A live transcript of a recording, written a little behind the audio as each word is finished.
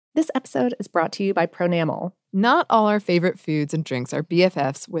This episode is brought to you by Pronamel. Not all our favorite foods and drinks are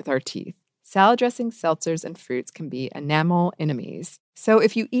BFFs with our teeth. Salad dressings, seltzers, and fruits can be enamel enemies. So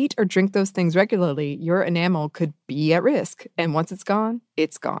if you eat or drink those things regularly, your enamel could be at risk. And once it's gone,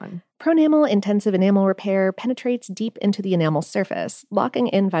 it's gone. Pronamel Intensive Enamel Repair penetrates deep into the enamel surface, locking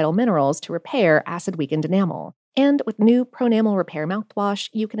in vital minerals to repair acid-weakened enamel. And with new Pronamel Repair mouthwash,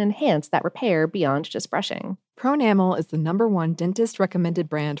 you can enhance that repair beyond just brushing. Pronamel is the #1 dentist-recommended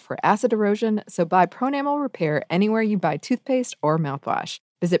brand for acid erosion, so buy Pronamel Repair anywhere you buy toothpaste or mouthwash.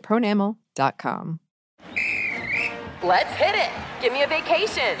 Visit pronamel.com. Let's hit it. Give me a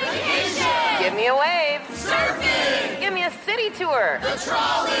vacation. Give me a wave. Surfing. Give me a city tour. The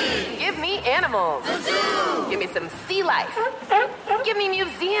trolley. Give me animals. The zoo. Give me some sea life. Give me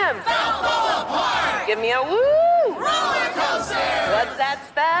museums. Balboa Park. Give me a woo. Roller coaster. What's that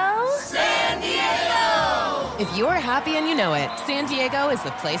spell? San Diego. If you're happy and you know it, San Diego is the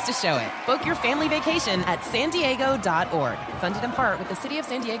place to show it. Book your family vacation at sandiego.org. Funded in part with the City of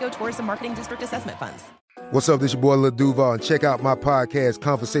San Diego Tourism Marketing District Assessment Funds. What's up, this your boy Lil Duval, and check out my podcast,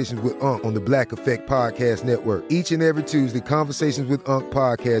 Conversations with Unc, on the Black Effect Podcast Network. Each and every Tuesday, Conversations with Unc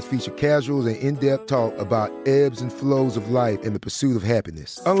podcast feature casuals and in-depth talk about ebbs and flows of life and the pursuit of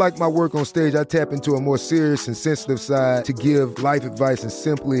happiness. Unlike my work on stage, I tap into a more serious and sensitive side to give life advice and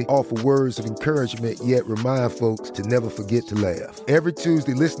simply offer words of encouragement, yet remind folks to never forget to laugh. Every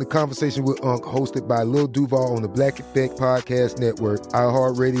Tuesday, listen to Conversation with Unc, hosted by Lil Duval on the Black Effect Podcast Network,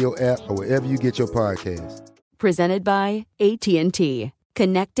 iHeartRadio app, or wherever you get your podcasts. Presented by AT&T.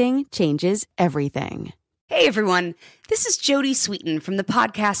 Connecting changes everything. Hey everyone, this is Jodie Sweetin from the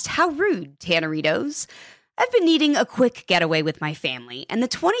podcast How Rude, Tanneritos. I've been needing a quick getaway with my family, and the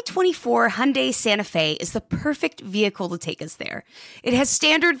 2024 Hyundai Santa Fe is the perfect vehicle to take us there. It has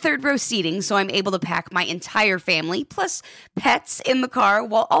standard third-row seating, so I'm able to pack my entire family, plus pets, in the car,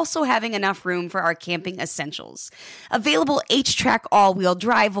 while also having enough room for our camping essentials. Available H-Track all-wheel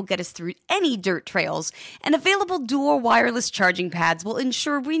drive will get us through any dirt trails, and available dual wireless charging pads will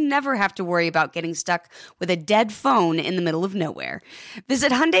ensure we never have to worry about getting stuck with a dead phone in the middle of nowhere.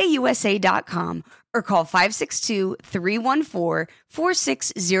 Visit HyundaiUSA.com or call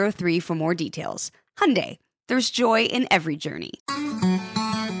 562-314-4603 for more details. Hyundai, there's joy in every journey.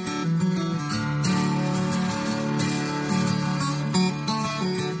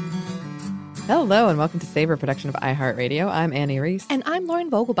 Hello, and welcome to Savor, production of iHeartRadio. I'm Annie Reese. And I'm Lauren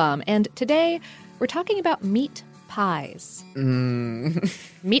Vogelbaum, and today we're talking about meat pies.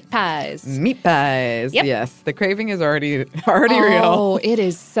 Meat pies. Meat pies. Yep. Yes. The craving is already real. Oh, it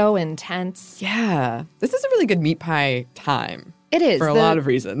is so intense. Yeah. This is a really good meat pie time. It is. For a lot of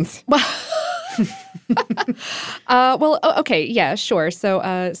reasons. Okay, yeah, sure.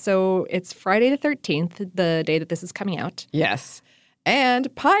 So it's Friday the 13th, the day that this is coming out. Yes.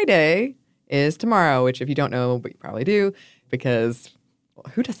 And Pie Day is tomorrow, which if you don't know, but you probably do, because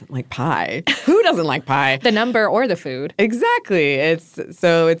who doesn't like pie? Who doesn't like pie? The number or the food. Exactly. It's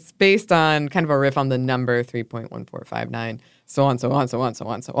based on kind of a riff on the number 3.1459, so on, so on, so on, so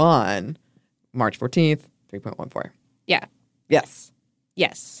on, so on. March 14th, 3.14. Yeah. Yes.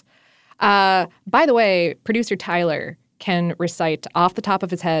 Yes. By the way, producer Tyler can recite off the top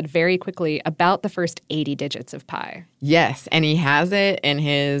of his head very quickly about the first 80 digits of pi. Yes, and he has it in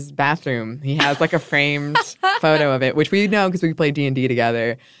his bathroom. He has like a framed photo of it, which we know because we play D&D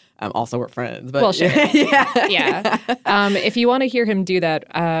together. Also, we're friends. But well, sure. Yeah. If you want to hear him do that,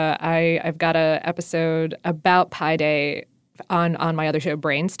 I've got an episode about Pi Day on my other show,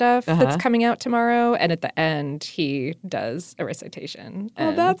 Brain Stuff, that's coming out tomorrow. And at the end, he does a recitation.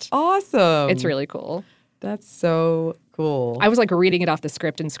 Oh, that's awesome. It's really cool. That's so cool. I was like reading it off the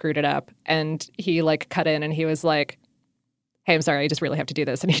script and screwed it up. And he like cut in and he was like, hey, I'm sorry, I just really have to do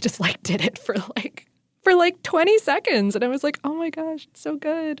this. And he just like did it for 20 seconds. And I was like, oh my gosh, it's so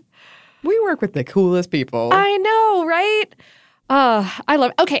good. We work with the coolest people. I know, right? I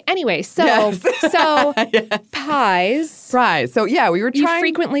love it. Okay, anyway, so yes. Pies. So yeah, we were trying. You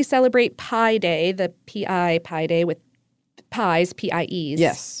frequently celebrate Pi Day, the P-I, Pi Day, with pies, P-I-Es.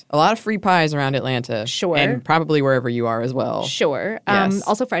 Yes. A lot of free pies around Atlanta. Sure. And probably wherever you are as well. Sure. Yes.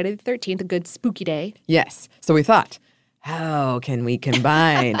 Also Friday the 13th, a good spooky day. Yes. So we thought, how can we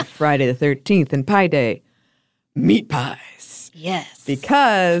combine Friday the 13th and Pie Day? Meat pies. Yes.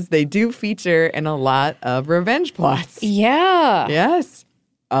 Because they do feature in a lot of revenge plots. Yeah. Yes.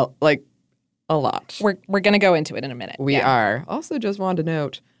 Like a lot. We're going to go into it in a minute. We are. Also just wanted to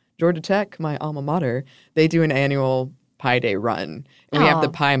note, Georgia Tech, my alma mater, they do an annual Pie Day run. And we have the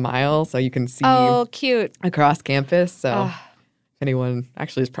Pie Mile, so you can see cute. across campus. So if anyone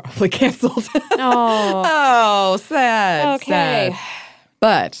actually is probably canceled. Oh. Oh, sad. Okay. Sad.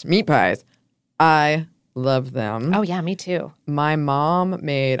 But meat pies, I love them. Oh, yeah, me too. My mom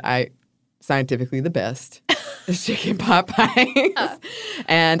made scientifically the best chicken pot pies.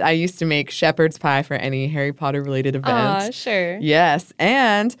 And I used to make shepherd's pie for any Harry Potter related event. Sure. Yes.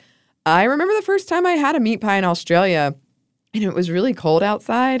 And I remember the first time I had a meat pie in Australia, and it was really cold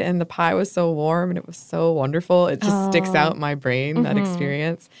outside, and the pie was so warm, and it was so wonderful. It just sticks out in my brain, that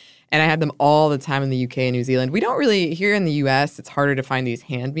experience. And I had them all the time in the UK and New Zealand. We don't really, here in the US, it's harder to find these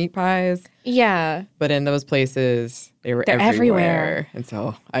hand meat pies. Yeah. But in those places, they're everywhere. And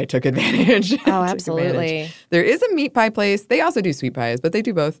so I took advantage. Oh, absolutely. There is a meat pie place. They also do sweet pies, but they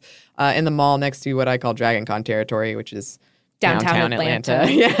do both in the mall next to what I call Dragon Con territory, which is downtown Atlanta.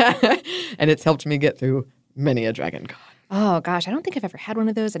 Yeah. And it's helped me get through many a Dragon Con. Oh, gosh, I don't think I've ever had one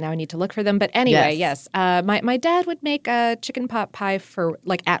of those, and now I need to look for them. But anyway, yes. My dad would make a chicken pot pie for,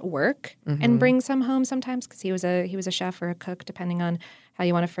 like, at work and bring some home sometimes because he was a chef or a cook, depending on how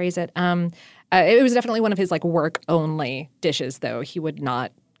you want to phrase it. It was definitely one of his, like, work-only dishes, though. He would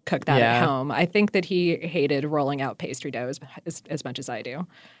not cook that at home. I think that he hated rolling out pastry dough as much as I do.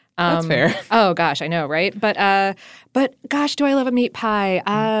 That's fair. Oh gosh, I know, right? But gosh, do I love a meat pie?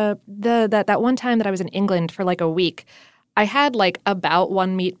 That one time that I was in England for like a week, I had like about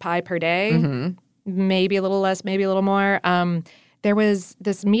one meat pie per day, maybe a little less, maybe a little more. There was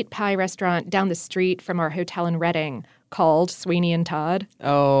this meat pie restaurant down the street from our hotel in Reading called Sweeney and Todd.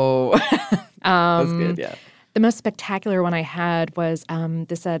 Oh, that's good. Yeah. The most spectacular one I had was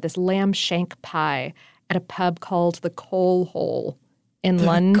this lamb shank pie at a pub called the Coal Hole in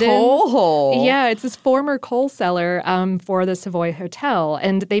London. Coal Hole. Yeah, it's this former coal cellar for the Savoy Hotel,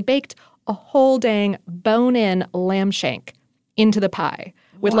 and they baked a whole dang bone-in lamb shank into the pie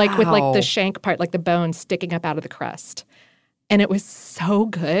with like the shank part, like the bone sticking up out of the crust, and it was so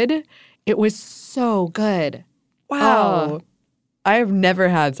good. It was so good. Wow, I have never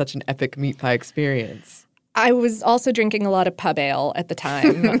had such an epic meat pie experience. I was also drinking a lot of pub ale at the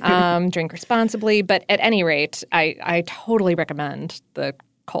time. Drink responsibly, but at any rate, I totally recommend the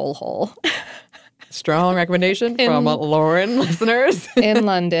Coal Hole. Strong recommendation from Lauren listeners. In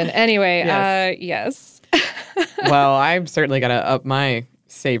London. Anyway, yes. Well, I'm certainly going to up my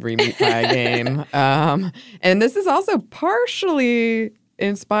savory meat pie game. And this is also partially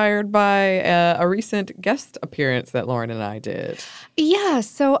inspired by a recent guest appearance that Lauren and I did. Yeah,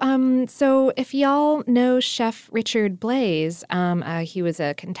 so if y'all know Chef Richard Blais, he was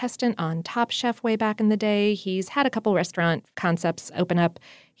a contestant on Top Chef way back in the day. He's had a couple restaurant concepts open up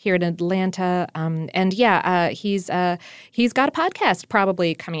here in Atlanta, he's got a podcast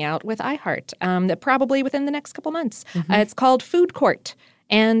probably coming out with iHeart, probably within the next couple months. It's called Food Court.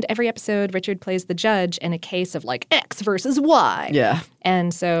 And every episode, Richard plays the judge in a case of like X versus Y. Yeah.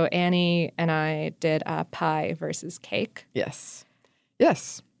 And so Annie and I did pie versus cake. Yes.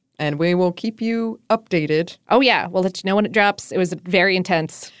 Yes. And we will keep you updated. Oh, yeah. We'll let you know when it drops. It was very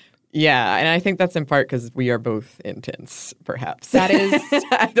intense. Yeah. And I think that's in part because we are both intense, perhaps. That is.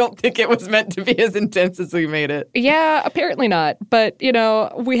 I don't think it was meant to be as intense as we made it. Yeah, apparently not. But,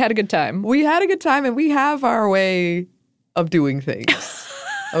 we had a good time. We had a good time, and we have our way of doing things.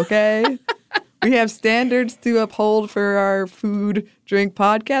 Okay? We have standards to uphold for our food, drink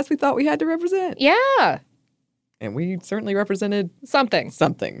podcast we thought we had to represent. Yeah. And we certainly represented something.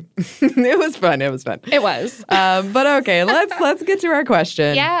 It was fun. It was. But okay, let's get to our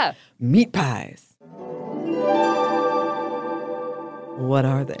question. Yeah. Meat pies. What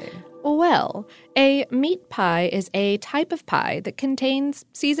are they? Well, a meat pie is a type of pie that contains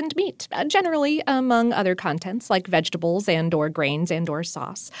seasoned meat, generally among other contents like vegetables and or grains and or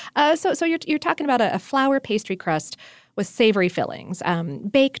sauce. So you're talking about a flour pastry crust with savory fillings,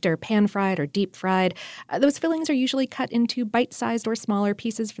 baked or pan-fried or deep-fried. Those fillings are usually cut into bite-sized or smaller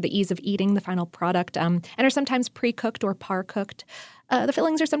pieces for the ease of eating the final product, and are sometimes pre-cooked or par-cooked. The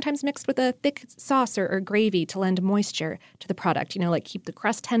fillings are sometimes mixed with a thick sauce or gravy to lend moisture to the product, like keep the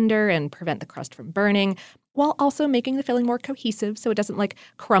crust tender and prevent the crust from burning, while also making the filling more cohesive so it doesn't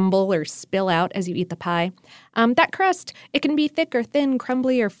crumble or spill out as you eat the pie. That crust, it can be thick or thin,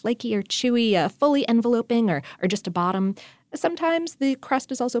 crumbly or flaky or chewy, fully enveloping or just a bottom. Sometimes the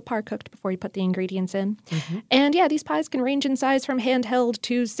crust is also par-cooked before you put the ingredients in. And these pies can range in size from handheld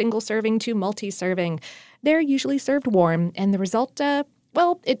to single-serving to multi-serving. They're usually served warm, and the result,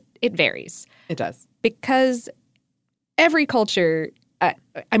 it varies. It does. Because every culture,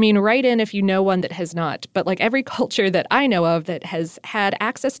 write in if you know one that has not, but every culture that I know of that has had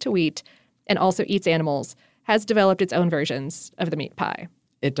access to wheat and also eats animals has developed its own versions of the meat pie.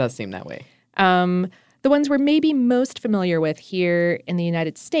 It does seem that way. The ones we're maybe most familiar with here in the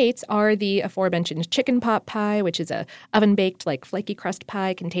United States are the aforementioned chicken pot pie, which is a oven-baked, like flaky crust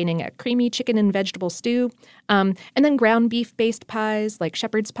pie containing a creamy chicken and vegetable stew, and then ground beef-based pies like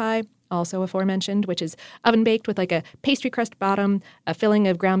shepherd's pie, also aforementioned, which is oven-baked with like a pastry crust bottom, a filling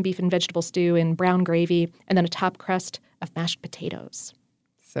of ground beef and vegetable stew in brown gravy, and then a top crust of mashed potatoes.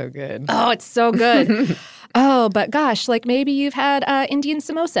 So good. Oh, it's so good. Oh, but gosh, like maybe you've had Indian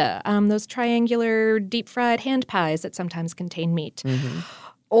samosa, those triangular deep-fried hand pies that sometimes contain meat.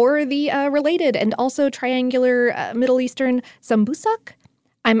 Or the related and also triangular Middle Eastern sambusak.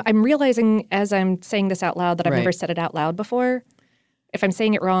 I'm realizing as I'm saying this out loud that I've never said it out loud before. If I'm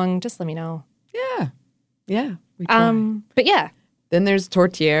saying it wrong, just let me know. Yeah. We try. But yeah. Then there's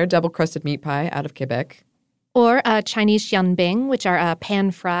tourtière, double-crusted meat pie out of Quebec. Or Chinese xianbing, which are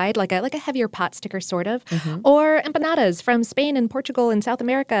pan-fried, like a heavier pot sticker, sort of. Or empanadas from Spain and Portugal and South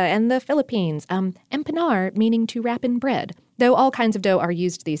America and the Philippines. Empanar, meaning to wrap in bread, though all kinds of dough are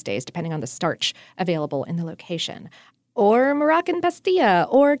used these days, depending on the starch available in the location. Or Moroccan pastilla,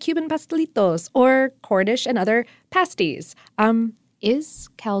 or Cuban pastelitos, or Cornish and other pasties. Is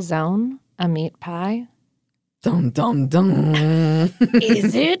calzone a meat pie? Dum, dum, dum.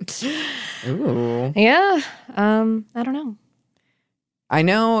 Is it? Ooh. Yeah. I don't know. I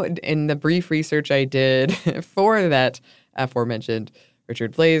know in the brief research I did for that aforementioned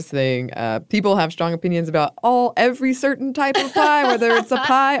Richard Blaze thing, people have strong opinions about every certain type of pie, whether it's a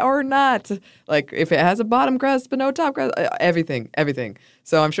pie or not. Like if it has a bottom crust but no top crust, everything.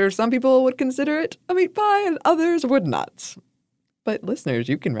 So I'm sure some people would consider it a meat pie and others would not. But listeners,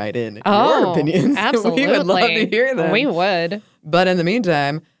 you can write in your opinions. Absolutely. We would love to hear them. We would. But in the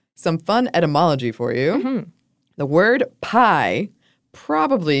meantime, some fun etymology for you. The word pie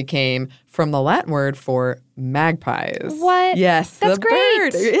probably came from the Latin word for magpies. What? Yes, That's the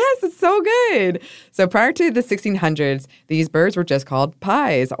great. bird. Yes, it's so good. So prior to the 1600s, these birds were just called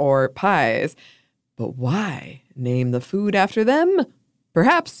pies or pies. But why name the food after them?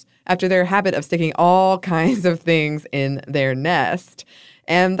 Perhaps after their habit of sticking all kinds of things in their nest.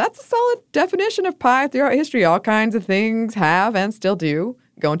 And that's a solid definition of pie throughout history. All kinds of things have and still do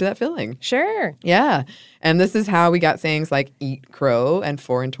go into that filling. Sure. Yeah. And this is how we got sayings like eat crow and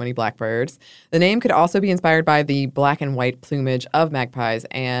 4 and 20 blackbirds. The name could also be inspired by the black and white plumage of magpies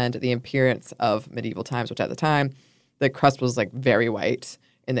and the appearance of medieval times, which at the time, the crust was like very white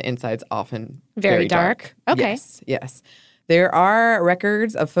and the inside's often very dark. Okay. Yes. There are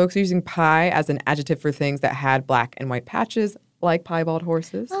records of folks using pie as an adjective for things that had black and white patches, like piebald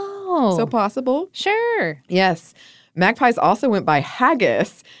horses. Oh. So possible. Sure. Yes. Magpies also went by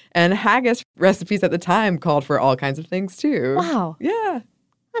haggis, and haggis recipes at the time called for all kinds of things too. Wow. Yeah.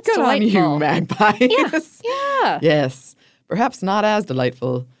 That's Good delightful. on you, magpies. Yeah. Yes. Perhaps not as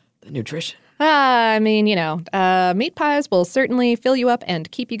delightful, the nutrition. I mean, meat pies will certainly fill you up and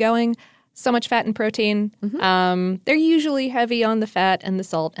keep you going. So much fat and protein. They're usually heavy on the fat and the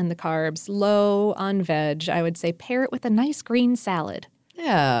salt and the carbs, low on veg. I would say pair it with a nice green salad.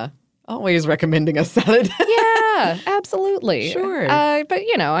 Yeah. Always recommending a salad. Yeah, absolutely. Sure. But,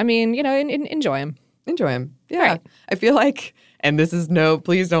 enjoy them. Enjoy them. Yeah. Right. I feel like, and this is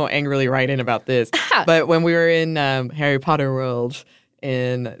please don't angrily write in about this, but when we were in Harry Potter World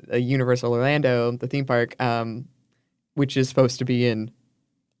in Universal Orlando, the theme park, which is supposed to be in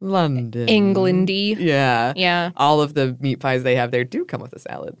London. Englandy. Yeah. Yeah. All of the meat pies they have there do come with a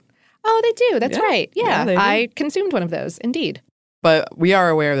salad. Oh, they do. That's Yeah. right. Yeah, Yeah. they do. I consumed one of those, indeed. But we are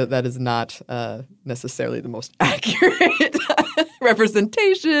aware that that is not necessarily the most accurate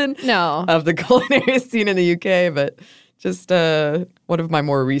representation No. of the culinary scene in the UK, but just one of my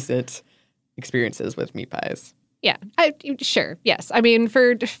more recent experiences with meat pies. Yeah, sure. Yes. I mean,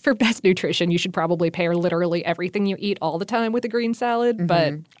 for best nutrition, you should probably pair literally everything you eat all the time with a green salad.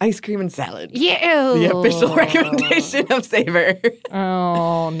 But Ice cream and salad. yeah, The official recommendation of Savor.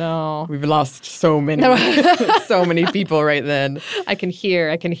 Oh no, We've lost so many, so many people right then. I can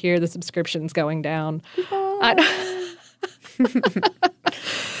hear the subscriptions going down. But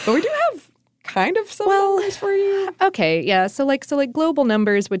we do have kind of some numbers for you. Okay, yeah. So global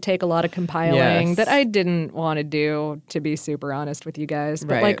numbers would take a lot of compiling Yes. that I didn't want to do, to be super honest with you guys.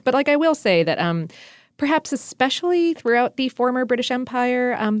 But Right. but I will say that perhaps especially throughout the former British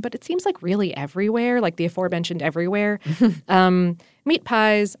Empire, but it seems like really everywhere, like the aforementioned everywhere, meat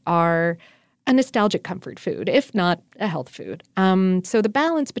pies are a nostalgic comfort food, if not a health food. So the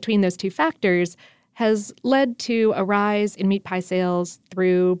balance between those two factors has led to a rise in meat pie sales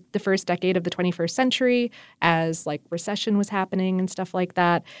through the first decade of the 21st century as like recession was happening and stuff like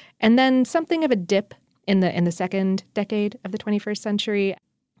that. And then something of a dip in the second decade of the 21st century.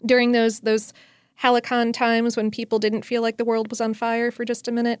 During those Helicon times when people didn't feel like the world was on fire for just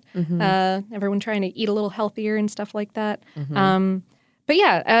a minute. Everyone trying to eat a little healthier and stuff like that. But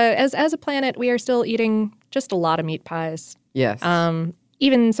yeah, as a planet, we are still eating just a lot of meat pies. Yes.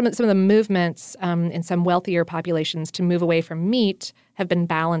 Even some of the movements in some wealthier populations to move away from meat have been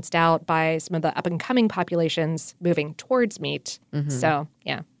balanced out by some of the up-and-coming populations moving towards meat. So,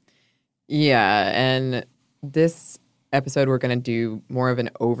 yeah. Yeah, and this episode we're going to do more of an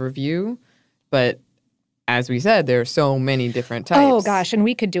overview, but as we said, there are so many different types. Oh, gosh, and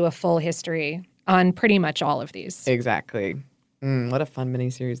we could do a full history on pretty much all of these. Exactly. What a fun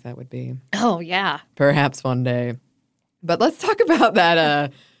miniseries that would be. Oh, yeah. Perhaps one day. But let's talk about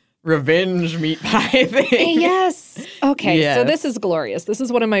that revenge meat pie thing. Yes. Okay, Yes. so this is glorious. This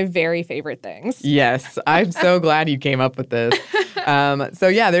is one of my very favorite things. Yes, I'm so glad you came up with this. So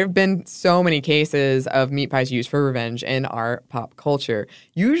yeah, there have been so many cases of meat pies used for revenge in our pop culture,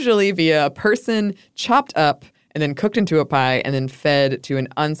 usually via a person chopped up and then cooked into a pie and then fed to an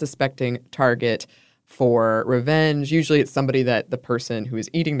unsuspecting target for revenge. Usually it's somebody that the person who is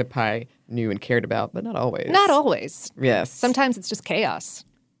eating the pie knew and cared about, but not always. Not always. Yes. Sometimes it's just chaos.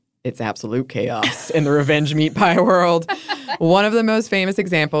 It's absolute chaos in the revenge meat pie world. One of the most famous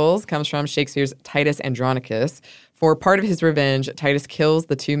examples comes from Shakespeare's Titus Andronicus. For part of his revenge, Titus kills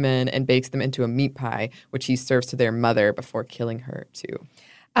the two men and bakes them into a meat pie, which he serves to their mother before killing her too.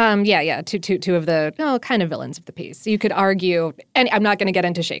 Two of the kind of villains of the piece. You could argue, and I'm not going to get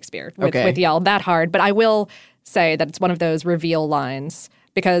into Shakespeare with y'all that hard, but I will say that it's one of those reveal lines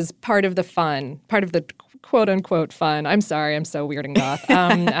because part of the quote-unquote fun, I'm sorry, I'm so weird and goth,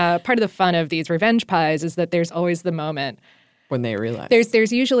 part of the fun of these revenge pies is that there's always the moment when they realize.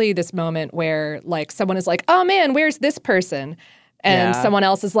 There's usually this moment where, like, someone is like, oh, man, where's this person? And someone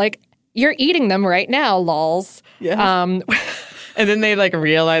else is like, you're eating them right now, lols. Yeah. And then they, like,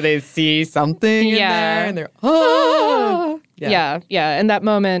 realize they see something in there, and they're, oh. Yeah. And that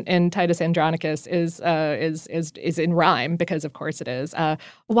moment in Titus Andronicus is in rhyme, because of course it is.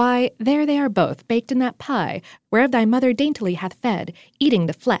 Why, there they are both, baked in that pie, whereof thy mother daintily hath fed, eating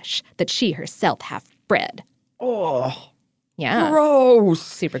the flesh that she herself hath bred. Oh. Yeah. Gross.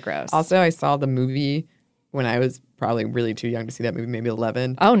 Super gross. Also, I saw the movie when I was probably really too young to see that movie, maybe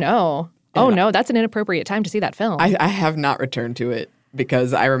 11. Oh, no. Oh, no, that's an inappropriate time to see that film. I have not returned to it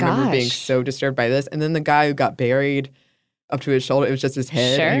because I remember being so disturbed by this. And then the guy who got buried up to his shoulder, it was just his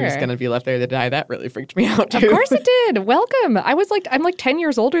head, and he was going to be left there to die. That really freaked me out, too. Of course it did. Welcome. I'm like 10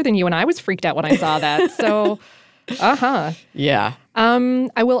 years older than you, and I was freaked out when I saw that. So, Yeah.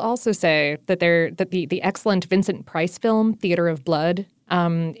 I will also say that the excellent Vincent Price film, Theater of Blood,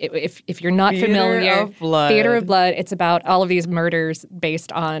 if you're not familiar, Theater of Blood, it's about all of these murders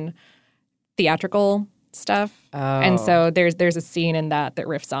based on theatrical stuff. Oh. And so there's a scene in that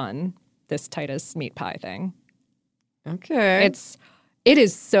riffs on this Titus meat pie thing. Okay. It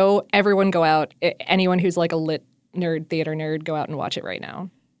is so, everyone go out, anyone who's like a lit nerd, theater nerd, go out and watch it right now.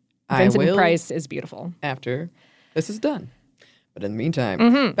 Vincent Price is beautiful. After this is done. But in the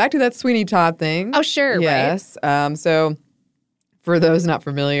meantime, back to that Sweeney Todd thing. Oh, sure, yes. right. So for those not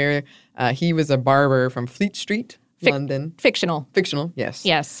familiar, he was a barber from Fleet Street, London. Fictional, yes.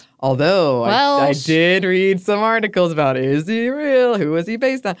 Yes. Although I did read some articles about, is he real? Who was he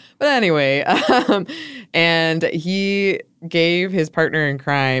based on? But anyway, and he gave his partner in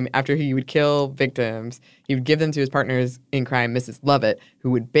crime, after he would kill victims, he would give them to his partners in crime, Mrs. Lovett, who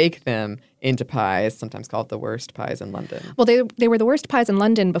would bake them into pies, sometimes called the worst pies in London. Well, they were the worst pies in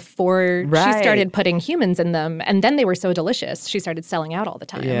London before she started putting humans in them, and then they were so delicious, she started selling out all the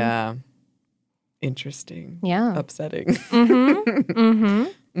time. Yeah. Interesting. Yeah. Upsetting.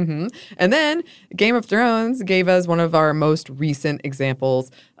 And then Game of Thrones gave us one of our most recent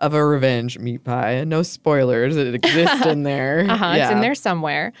examples of a revenge meat pie. No spoilers. It exists in there. It's in there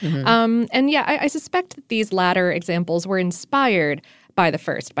somewhere. I suspect that these latter examples were inspired by the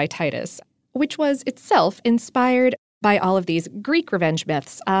first, by Titus, which was itself inspired by all of these Greek revenge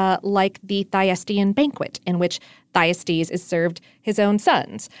myths, like the Thyestean banquet, in which Thyestes is served his own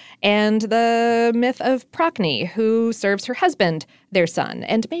sons, and the myth of Procne, who serves her husband their son,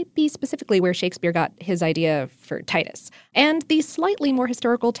 and maybe specifically where Shakespeare got his idea for Titus, and the slightly more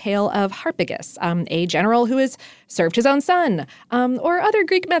historical tale of Harpagus, a general who is served his own son, or other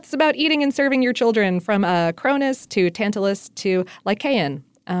Greek myths about eating and serving your children, from Cronus to Tantalus to Lycaon,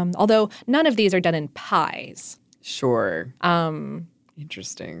 although none of these are done in pies. Sure.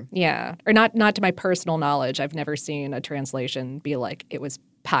 Interesting. Yeah. Or not to my personal knowledge. I've never seen a translation be like it was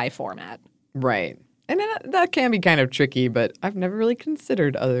pie format. Right. And that can be kind of tricky, but I've never really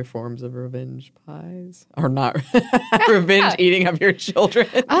considered other forms of revenge pies. Or not revenge eating of your children.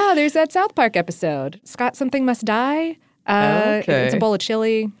 There's that South Park episode. Scott Something Must Die. Okay. It's a bowl of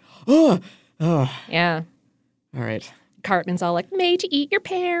chili. Oh. Yeah. All right. Cartman's all like, made to eat your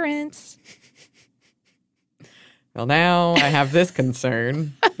parents. Well, now I have this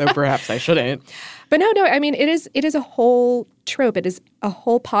concern, though perhaps I shouldn't. But no, I mean, it is a whole trope. It is a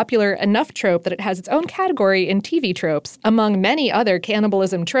whole popular enough trope that it has its own category in TV tropes, among many other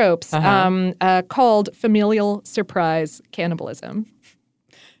cannibalism tropes, called familial surprise cannibalism.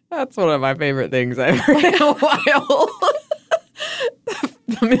 That's one of my favorite things I've heard in a while.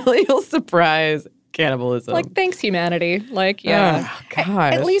 Familial surprise cannibalism. Like, thanks, humanity. Like, yeah. Oh,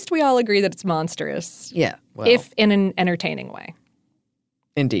 gosh. At least we all agree that it's monstrous. Yeah. Well, if in an entertaining way.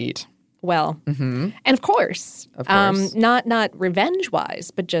 Indeed. Well, and of course, not revenge-wise,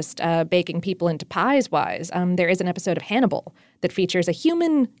 but just baking people into pies-wise, there is an episode of Hannibal that features a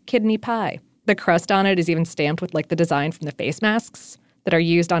human kidney pie. The crust on it is even stamped with, like, the design from the face masks that are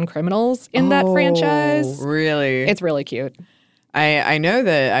used on criminals in that franchise. Really? It's really cute. I know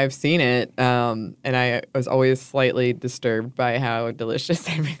that I've seen it, and I was always slightly disturbed by how delicious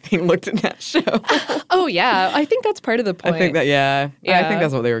everything looked in that show. Oh, yeah. I think that's part of the point. I think that, yeah. I think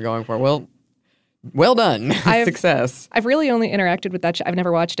that's what they were going for. Well done. Success. I've really only interacted with that show. I've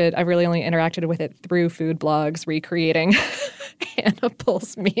never watched it. I've really only interacted with it through food blogs recreating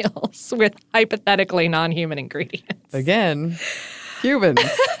Hannibal's meals with hypothetically non-human ingredients. Again, humans.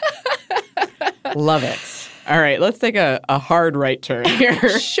 Love it. All right, let's take a hard right turn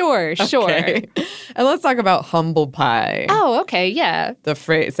here. Sure. Okay. And let's talk about humble pie. Oh, okay, yeah. The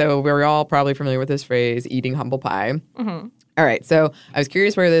phrase. So we're all probably familiar with this phrase, eating humble pie. Mm-hmm. All right, so I was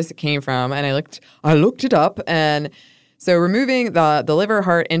curious where this came from, and I looked it up, and so removing the liver,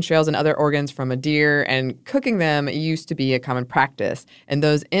 heart, entrails, and other organs from a deer and cooking them used to be a common practice, and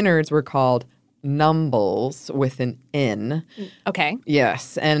those innards were called numbles with an N. Okay.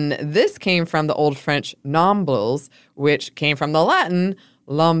 Yes, and this came from the Old French nombles, which came from the Latin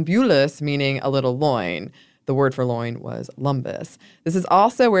lumbulus, meaning a little loin. The word for loin was lumbus. This is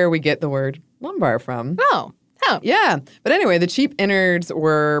also where we get the word lumbar from. Oh. Yeah. But anyway, the cheap innards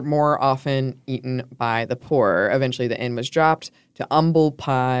were more often eaten by the poor. Eventually, the N was dropped to humble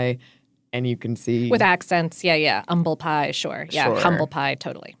pie, and you can see... With accents, yeah. Humble pie, sure. Yeah, Sure. Humble pie,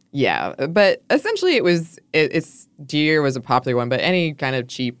 totally. Yeah, but essentially it's deer was a popular one, but any kind of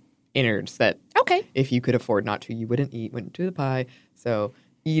cheap innards that if you could afford not to, you wouldn't do the pie. So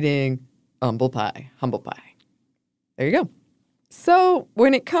eating humble pie. There you go. So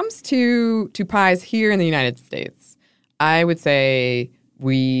when it comes to pies here in the United States, I would say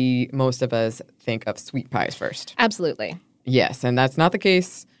most of us think of sweet pies first. Absolutely. Yes, and that's not the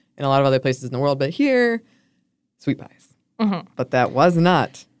case in a lot of other places in the world, but here, sweet pies. Mm-hmm. But that was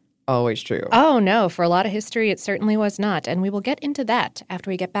not always true. Oh, no. For a lot of history, it certainly was not. And we will get into that after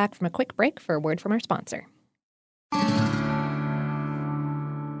we get back from a quick break for a word from our sponsor.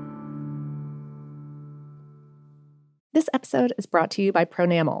 This episode is brought to you by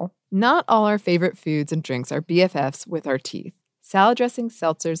Pronamel. Not all our favorite foods and drinks are BFFs with our teeth. Salad dressings,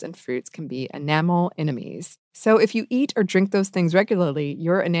 seltzers, and fruits can be enamel enemies. So if you eat or drink those things regularly,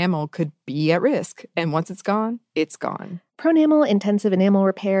 your enamel could be at risk. And once it's gone, it's gone. Pronamel Intensive Enamel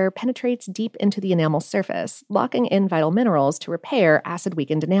Repair penetrates deep into the enamel surface, locking in vital minerals to repair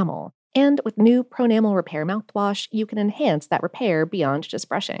acid-weakened enamel. And with new Pronamel Repair mouthwash, you can enhance that repair beyond just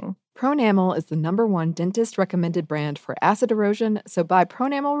brushing. Pronamel is the #1 dentist-recommended brand for acid erosion, so buy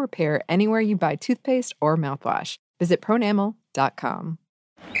Pronamel Repair anywhere you buy toothpaste or mouthwash. Visit pronamel.com.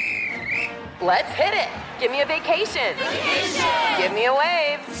 Let's hit it. Give me a vacation. Give me a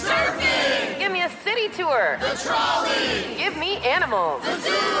wave. Surfing. Give me a city tour. The trolley. Give me animals. The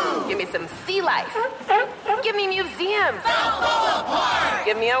zoo. Give me some sea life. Give me museums. Balboa Park.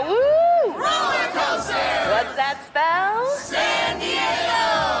 Give me a woo. Roller coaster. What's that spell? San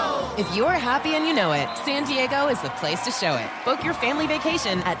Diego. If you're happy and you know it, San Diego is the place to show it. Book your family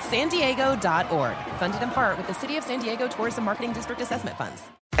vacation at sandiego.org. Funded in part with the City of San Diego Tourism Marketing District Assessment Funds.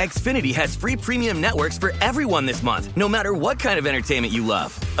 Xfinity has free premium networks for everyone this month, no matter what kind of entertainment you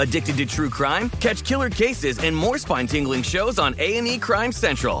love. Addicted to true crime? Catch killer cases and more spine-tingling shows on A&E Crime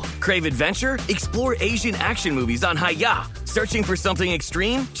Central. Crave adventure? Explore Asian action movies on Hi-Ya. Searching for something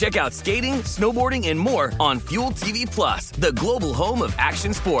extreme? Check out skating, snowboarding, and more on Fuel TV Plus, the global home of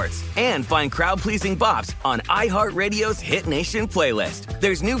action sports. And find crowd-pleasing bops on iHeartRadio's Hit Nation playlist.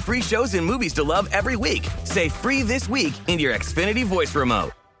 There's new free shows and movies to love every week. Say free this week in your Xfinity voice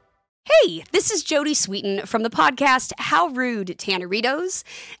remote. Hey, this is Jody Sweeten from the podcast How Rude, Tanneritos.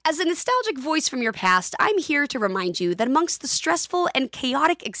 As a nostalgic voice from your past, I'm here to remind you that amongst the stressful and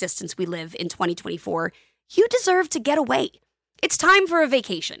chaotic existence we live in 2024, you deserve to get away. It's time for a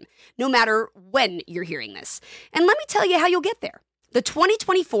vacation, no matter when you're hearing this. And let me tell you how you'll get there. The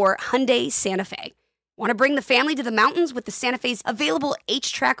 2024 Hyundai Santa Fe. Want to bring the family to the mountains with the Santa Fe's available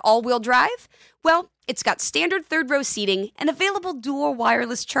H-Track all-wheel drive? Well, it's got standard third-row seating and available dual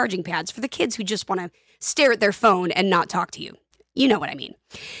wireless charging pads for the kids who just want to stare at their phone and not talk to you. You know what I mean.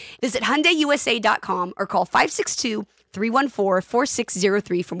 Visit HyundaiUSA.com or call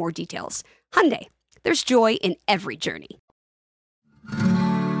 562-314-4603 for more details. Hyundai, there's joy in every journey.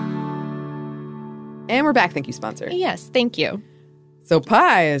 And we're back. Thank you, sponsor. Yes, thank you. So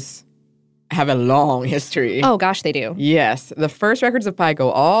pies have a long history. Oh, gosh, they do. Yes. The first records of pie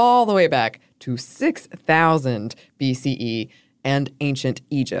go all the way back to 6000 BCE and ancient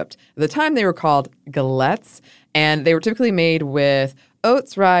Egypt. At the time, they were called galettes, and they were typically made with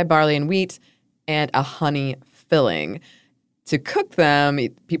oats, rye, barley, and wheat, and a honey filling. To cook them,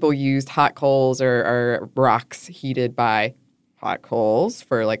 people used hot coals or rocks heated by hot coals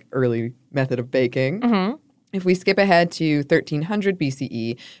for like early method of baking. Mm-hmm. If we skip ahead to 1300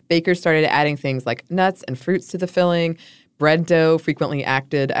 BCE, bakers started adding things like nuts and fruits to the filling. Bread dough frequently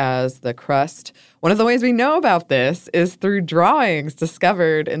acted as the crust. One of the ways we know about this is through drawings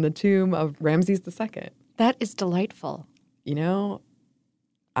discovered in the tomb of Ramses II. That is delightful. You know,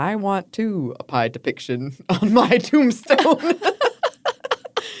 I want, too, a pie depiction on my tombstone.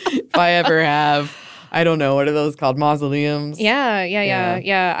 If I ever have, I don't know, what are those called? Mausoleums?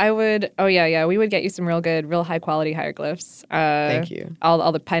 Yeah. I would, we would get you some real high quality hieroglyphs. Thank you.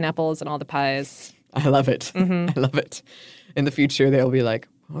 All the pineapples and all the pies. I love it. Mm-hmm. I love it. In the future, they'll be like,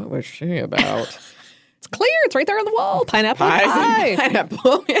 what was she about? It's clear. It's right there on the wall. Pineapple Pies pie. and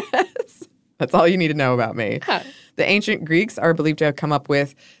pineapple, yes. That's all you need to know about me. Huh. The ancient Greeks are believed to have come up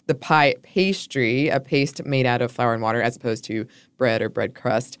with the pie pastry, a paste made out of flour and water as opposed to bread or bread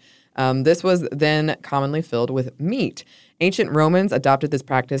crust. This was then commonly filled with meat. Ancient Romans adopted this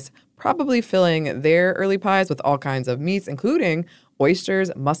practice, probably filling their early pies with all kinds of meats, including oysters,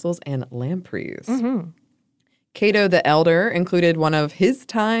 mussels, and lampreys. Mm-hmm. Cato the Elder included one of his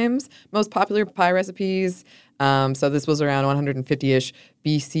time's most popular pie recipes. So this was around 150-ish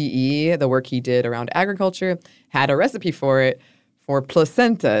BCE. The work he did around agriculture had a recipe for it for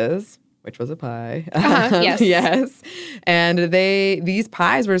placentas, which was a pie. Yes. Yes. And these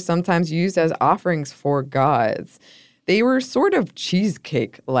pies were sometimes used as offerings for gods. They were sort of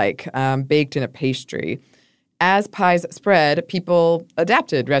cheesecake-like, baked in a pastry. As pies spread, people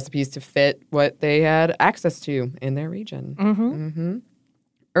adapted recipes to fit what they had access to in their region. Mm-hmm. Mm-hmm.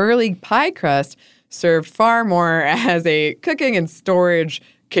 Early pie crust served far more as a cooking and storage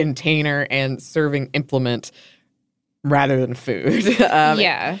container and serving implement rather than food.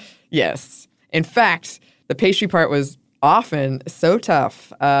 Yeah. Yes. In fact, the pastry part was often so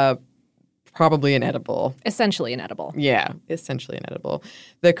tough, probably inedible. Essentially inedible. Yeah, essentially inedible.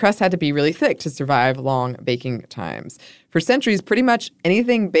 The crust had to be really thick to survive long baking times. For centuries, pretty much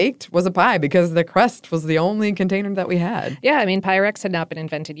anything baked was a pie because the crust was the only container that we had. Yeah, I mean, Pyrex had not been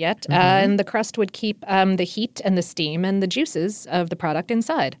invented yet, and the crust would keep the heat and the steam and the juices of the product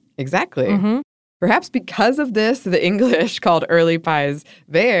inside. Exactly. Mm-hmm. Perhaps because of this, the English called early pies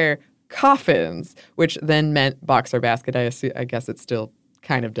their coffins, which then meant box or basket. I guess it still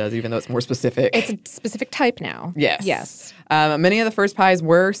kind of does, even though it's more specific. It's a specific type now. Yes. Yes. Many of the first pies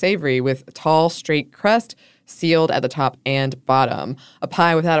were savory with tall, straight crust sealed at the top and bottom. A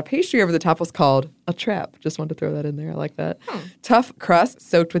pie without a pastry over the top was called a trap. Just wanted to throw that in there. I like that. Tough crust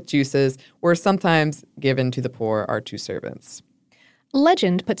soaked with juices were sometimes given to the poor or to servants.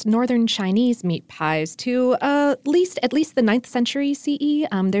 Legend puts northern Chinese meat pies to at least the 9th century CE.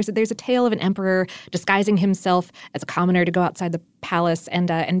 There's a tale of an emperor disguising himself as a commoner to go outside the palace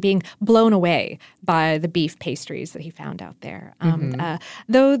and being blown away by the beef pastries that he found out there.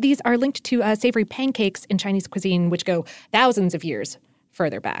 Though these are linked to savory pancakes in Chinese cuisine, which go thousands of years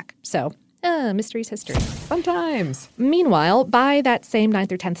further back. So, mystery's history. Fun times. Meanwhile, by that same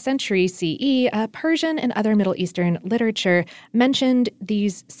 9th or 10th century CE, Persian and other Middle Eastern literature mentioned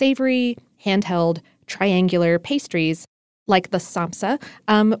these savory, handheld, triangular pastries like the samsa,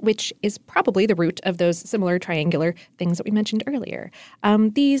 which is probably the root of those similar triangular things that we mentioned earlier.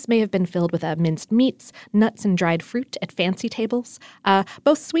 These may have been filled with minced meats, nuts, and dried fruit at fancy tables.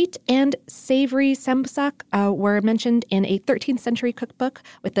 Both sweet and savory samsak were mentioned in a 13th century cookbook,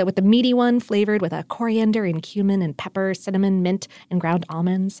 with the meaty one flavored with coriander and cumin and pepper, cinnamon, mint, and ground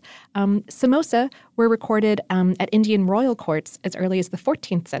almonds. Samosa were recorded at Indian royal courts as early as the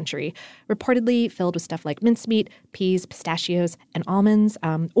 14th century, reportedly filled with stuff like mincemeat, peas, pistachios, and almonds,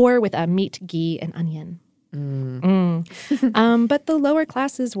 or with meat, ghee, and onion. But the lower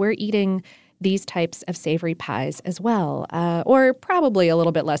classes were eating these types of savory pies as well, or probably a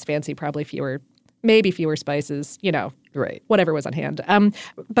little bit less fancy, probably maybe fewer spices, Right. whatever was on hand.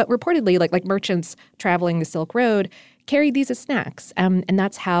 But reportedly, like merchants traveling the Silk Road carried these as snacks, and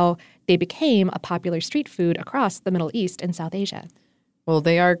that's how they became a popular street food across the Middle East and South Asia. Well,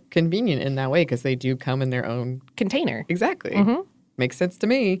 they are convenient in that way because they do come in their own Container. Exactly. Makes sense to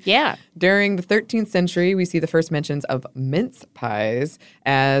me. Yeah. During the 13th century, we see the first mentions of mince pies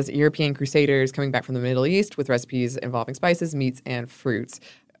as European crusaders coming back from the Middle East with recipes involving spices, meats, and fruits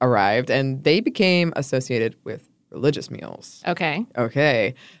arrived, and they became associated with religious meals.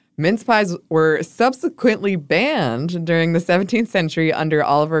 Okay. Mince pies were subsequently banned during the 17th century under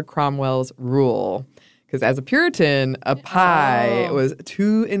Oliver Cromwell's rule. Because as a Puritan, a pie was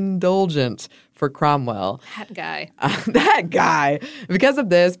too indulgent for Cromwell. That guy. Because of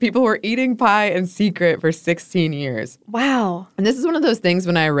this, people were eating pie in secret for 16 years. Wow. And this is one of those things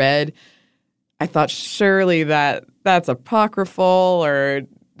when I read, I thought surely that's apocryphal or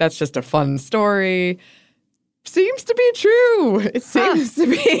that's just a fun story. Seems to be true. It seems to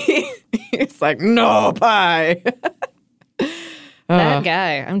be. It's like, no pie. That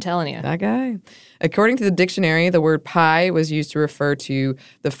guy, I'm telling you. That guy. According to the dictionary, the word pie was used to refer to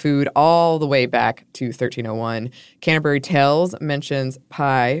the food all the way back to 1301. Canterbury Tales mentions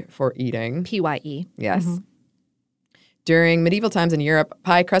pie for eating. P-Y-E. Yes. During medieval times in Europe,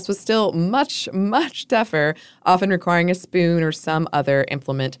 pie crust was still much, much tougher, often requiring a spoon or some other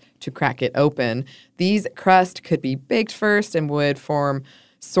implement to crack it open. These crusts could be baked first and would form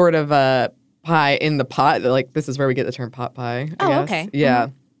sort of a pie in the pot. Like, this is where we get the term pot pie, I guess. Okay. Yeah.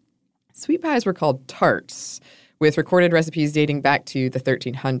 Sweet pies were called tarts, with recorded recipes dating back to the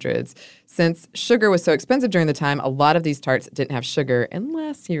 1300s. Since sugar was so expensive during the time, a lot of these tarts didn't have sugar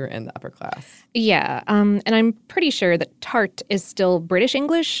unless you were in the upper class. Yeah, and I'm pretty sure that tart is still British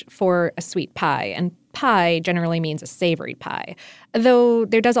English for a sweet pie, and pie generally means a savory pie. Though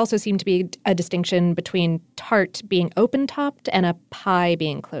there does also seem to be a distinction between tart being open-topped and a pie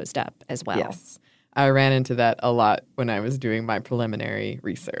being closed up as well. Yes. I ran into that a lot when I was doing my preliminary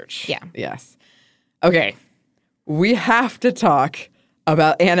research. Yeah. Yes. Okay. We have to talk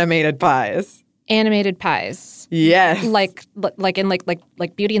about animated pies. Animated pies. Yes. Like in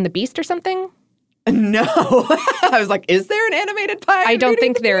Beauty and the Beast or something? No. I was like, is there an animated pie? I don't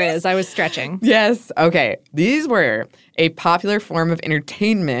think there is. I was stretching. Yes. Okay. These were a popular form of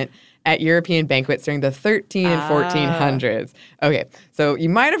entertainment at European banquets during the 13 and 1400s. Okay. So you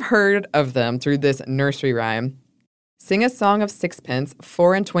might have heard of them through this nursery rhyme. Sing a song of sixpence,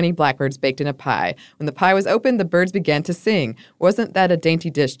 24 blackbirds baked in a pie. When the pie was opened, the birds began to sing. Wasn't that a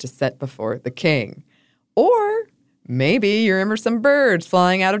dainty dish to set before the king? Or maybe you remember some birds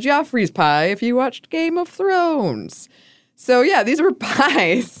flying out of Joffrey's pie if you watched Game of Thrones. So yeah, these were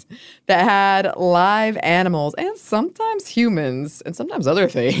pies that had live animals and sometimes humans and sometimes other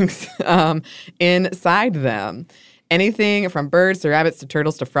things inside them. Anything from birds to rabbits to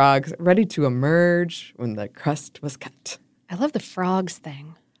turtles to frogs, ready to emerge when the crust was cut. I love the frogs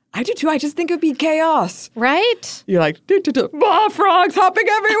thing. I do too. I just think it would be chaos. Right? You're like, frogs hopping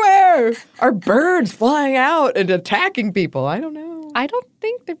everywhere. Are birds flying out and attacking people? I don't know. I don't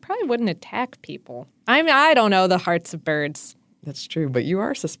think they probably wouldn't attack people. I mean, I don't know the hearts of birds. That's true, but you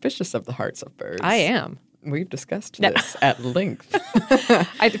are suspicious of the hearts of birds. I am. We've discussed this at length.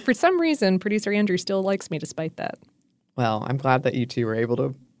 For some reason, producer Andrew still likes me despite that. Well, I'm glad that you two were able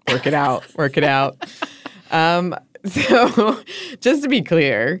to work it out. So just to be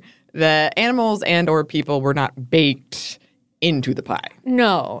clear, the animals and or people were not baked into the pie.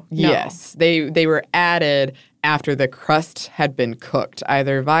 No. Yes. They were added after the crust had been cooked,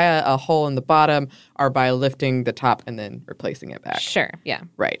 either via a hole in the bottom or by lifting the top and then replacing it back. Sure, yeah.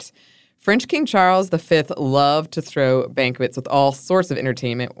 Right. French King Charles V loved to throw banquets with all sorts of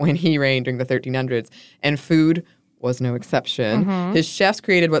entertainment when he reigned during the 1300s, and food was no exception. Mm-hmm. His chefs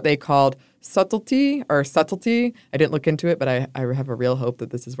created what they called subtlety. I didn't look into it, but I have a real hope that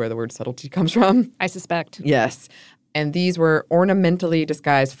this is where the word subtlety comes from. I suspect. Yes. And these were ornamentally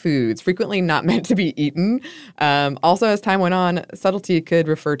disguised foods, frequently not meant to be eaten. Also, as time went on, subtlety could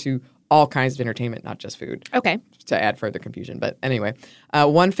refer to all kinds of entertainment, not just food. Okay. To add further confusion. But anyway,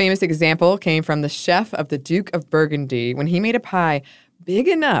 one famous example came from the chef of the Duke of Burgundy when he made a pie big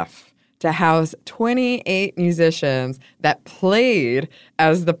enough to house 28 musicians that played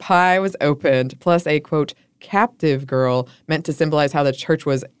as the pie was opened, plus a, quote, captive girl meant to symbolize how the church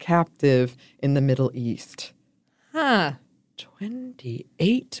was captive in the Middle East. Huh.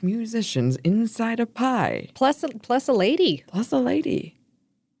 28 musicians inside a pie. Plus a lady. Plus a lady.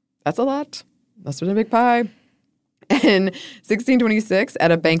 That's a lot. Must have been a big pie. In 1626,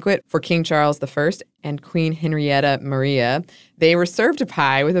 at a banquet for King Charles I and Queen Henrietta Maria, they were served a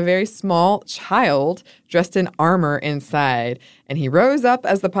pie with a very small child dressed in armor inside, and he rose up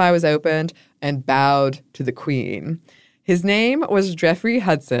as the pie was opened and bowed to the queen. His name was Geoffrey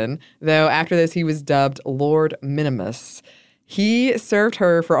Hudson, though after this he was dubbed Lord Minimus. He served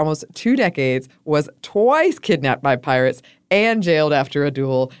her for almost 2 decades, was twice kidnapped by pirates, and jailed after a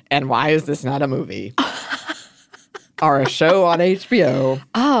duel. And why is this not a movie? Or a show on HBO?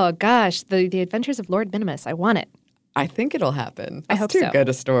 Oh, gosh. The Adventures of Lord Minimus. I want it. I think it'll happen. I hope too so. Good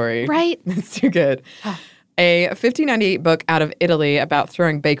a story. Right? It's too good. A 1598 book out of Italy about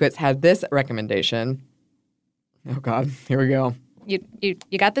throwing banquets had this recommendation. Oh, God. Here we go. You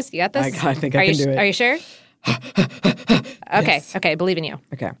got this? You got this? I think I can do it. Are you sure? Okay. Yes. Okay. Believe in you.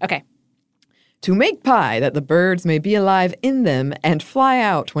 Okay. To make pie that the birds may be alive in them and fly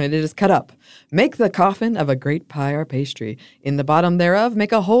out when it is cut up, make the coffin of a great pie or pastry. In the bottom thereof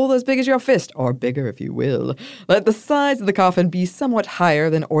make a hole as big as your fist, or bigger if you will. Let the sides of the coffin be somewhat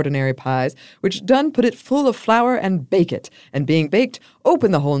higher than ordinary pies, which done put it full of flour and bake it. And being baked, open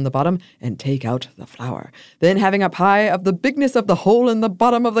the hole in the bottom and take out the flour. Then having a pie of the bigness of the hole in the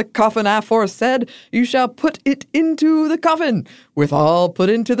bottom of the coffin aforesaid, you shall put it into the coffin. Withal put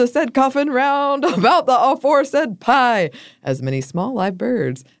into the said coffin round about the aforesaid pie as many small live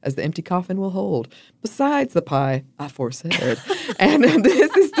birds as the empty coffin will hold, besides the pie aforesaid. And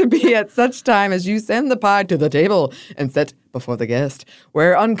this is to be at such time as you send the pie to the table and set before the guest,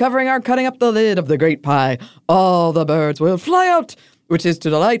 where uncovering or cutting up the lid of the great pie, all the birds will fly out, which is to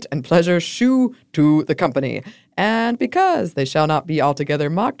delight and pleasure shew to the company. And because they shall not be altogether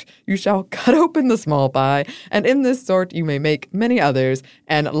mocked, you shall cut open the small pie, and in this sort you may make many others,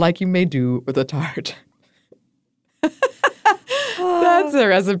 and like you may do with a tart. That's a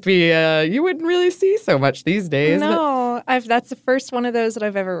recipe you wouldn't really see so much these days. No, that's the first one of those that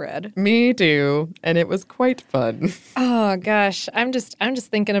I've ever read. Me too, and it was quite fun. Oh gosh, I'm just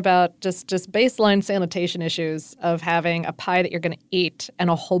thinking about just baseline sanitation issues of having a pie that you're going to eat and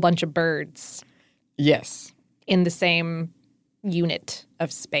a whole bunch of birds. Yes. In the same unit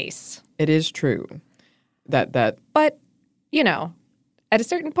of space. It is true. That. But, at a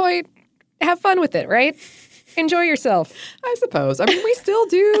certain point, have fun with it, right? Enjoy yourself. I suppose. I mean, we still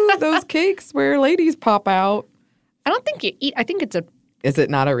do those cakes where ladies pop out. I don't think you eat. I think it's a... Is it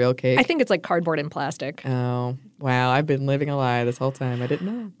not a real cake? I think it's like cardboard and plastic. Oh, wow. I've been living a lie this whole time. I didn't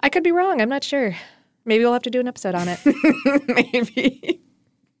know. I could be wrong. I'm not sure. Maybe we'll have to do an episode on it. Maybe.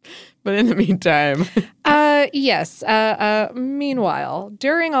 But in the meantime. Yes. Meanwhile,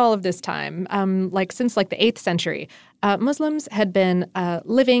 during all of this time, since the 8th century, Muslims had been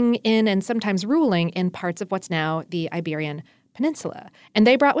living in and sometimes ruling in parts of what's now the Iberian Peninsula. And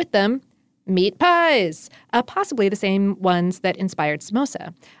they brought with them meat pies, possibly the same ones that inspired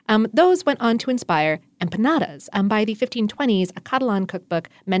samosa. Those went on to inspire empanadas. By the 1520s, a Catalan cookbook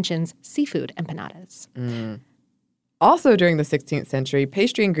mentions seafood empanadas. Also during the 16th century,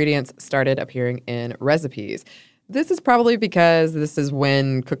 pastry ingredients started appearing in recipes. This is probably because this is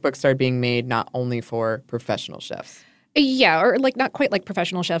when cookbooks started being made not only for professional chefs. Yeah, or not quite like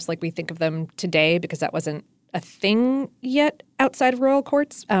professional chefs like we think of them today, because that wasn't a thing yet outside of royal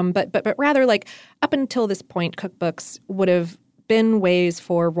courts. But rather up until this point, cookbooks would have been ways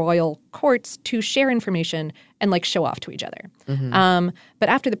for royal courts to share information and show off to each other. Mm-hmm. But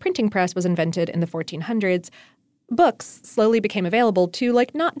after the printing press was invented in the 1400s, books slowly became available to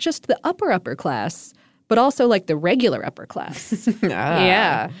not just the upper class, but also the regular upper class.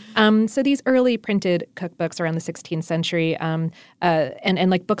 Yeah. So these early printed cookbooks around the 16th century and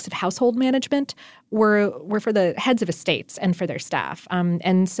books of household management were for the heads of estates and for their staff.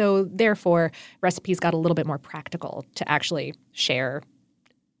 And so therefore recipes got a little bit more practical to actually share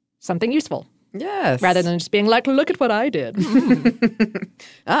something useful. Yes. Rather than just being look at what I did.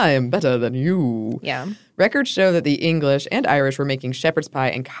 I am better than you. Yeah. Records show that the English and Irish were making shepherd's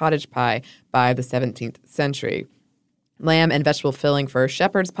pie and cottage pie by the 17th century. Lamb and vegetable filling for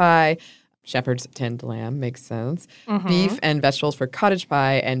shepherd's pie, Shepherd's tinned lamb makes sense. Beef and vegetables for cottage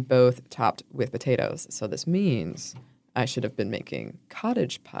pie, and both topped with potatoes. So this means I should have been making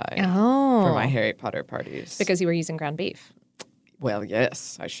cottage pie for my Harry Potter parties. Because you were using ground beef. Well,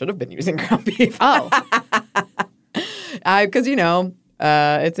 yes, I should have been using ground beef. Oh. Because,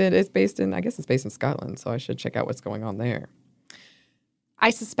 it's based in Scotland, so I should check out what's going on there.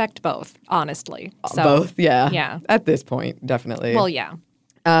 I suspect both, honestly. So, Both, yeah. Yeah. At this point, definitely. Well, yeah.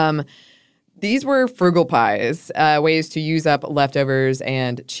 These were frugal pies, ways to use up leftovers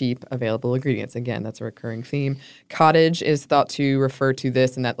and cheap available ingredients. Again, that's a recurring theme. Cottage is thought to refer to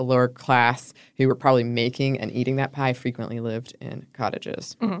this in that the lower class who were probably making and eating that pie frequently lived in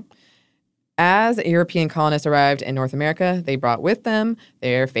cottages. As European colonists arrived in North America, they brought with them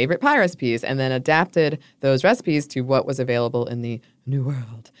their favorite pie recipes and then adapted those recipes to what was available in the New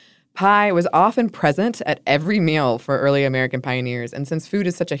World. Pie was often present at every meal for early American pioneers, and since food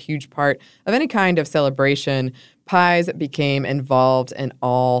is such a huge part of any kind of celebration, pies became involved in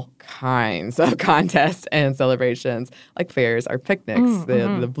all kinds of contests and celebrations, like fairs or picnics,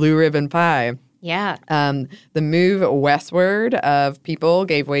 the blue ribbon pie. Yeah. The move westward of people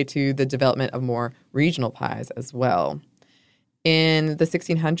gave way to the development of more regional pies as well. In the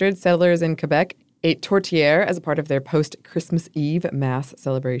 1600s, settlers in Quebec ate tourtière as a part of their post-Christmas Eve mass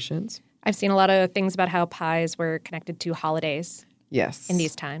celebrations. I've seen a lot of things about how pies were connected to holidays Yes. in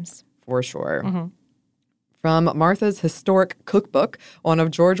these times. For sure. From Martha's Historic Cookbook, one of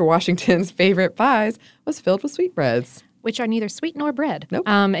George Washington's favorite pies was filled with sweetbreads. Which are neither sweet nor bread. Nope.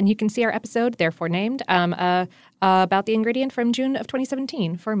 And you can see our episode, therefore named, about the ingredient from June of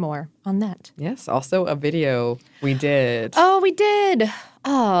 2017 for more on that. Yes, also a video we did. Oh, we did.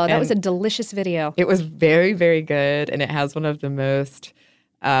 Oh, that was a delicious video. It was very, very good, and it has one of the most,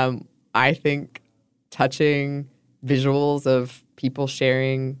 I think, touching visuals of people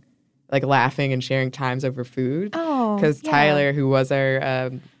sharing, like laughing and sharing times over food. Oh, because Tyler, who was our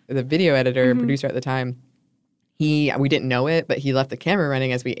the video editor and producer at the time, we didn't know it, but he left the camera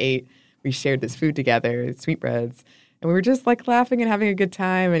running as we ate. We shared this food together, sweetbreads, and we were just like laughing and having a good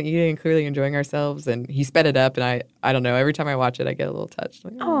time and eating and clearly enjoying ourselves. And he sped it up, and I don't know. Every time I watch it, I get a little touched.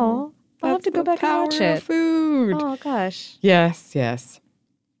 Like, Oh, I'll have to go back and watch power of it. Food. Oh, gosh. Yes.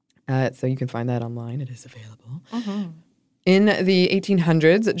 So you can find that online. It is available. In the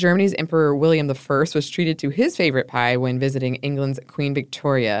 1800s, Germany's Emperor William I was treated to his favorite pie when visiting England's Queen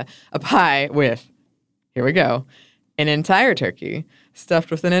Victoria, a pie with, here we go, an entire turkey, stuffed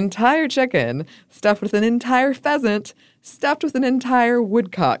with an entire chicken, stuffed with an entire pheasant, stuffed with an entire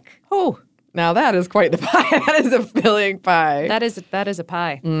woodcock. Oh, now that is quite the pie. That is a filling pie. That is a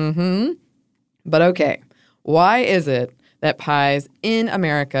pie. But okay, why is it that pies in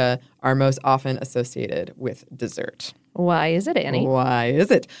America are most often associated with dessert? Why is it, Annie? Why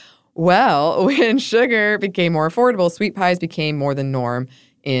is it? Well, when sugar became more affordable, sweet pies became more the norm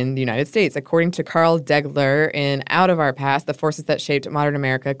in the United States. According to Carl Degler in Out of Our Past, the forces that shaped modern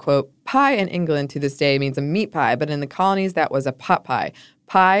America, quote, pie in England to this day means a meat pie, but in the colonies that was a pot pie.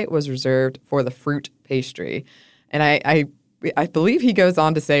 Pie was reserved for the fruit pastry. And I believe he goes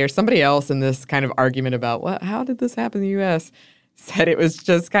on to say, or somebody else in this kind of argument about how did this happen in the U.S., said it was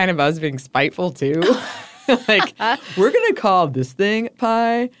just kind of us being spiteful too. Like, we're going to call this thing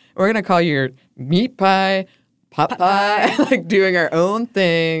pie. We're going to call your meat pie pot pie. Like, doing our own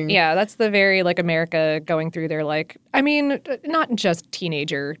thing. Yeah, that's the very, like, America going through their, like, I mean, not just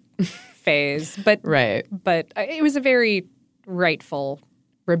teenager phase, but Right. But it was a very rightful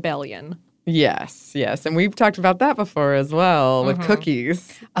rebellion. Yes. And we've talked about that before as well with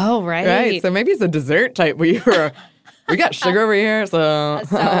cookies. Oh, right. Right. So maybe it's a dessert type. We got sugar over here, so.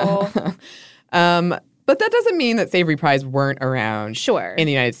 But that doesn't mean that savory pies weren't around Sure. in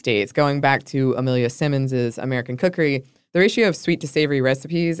the United States. Going back to Amelia Simmons' American Cookery, the ratio of sweet to savory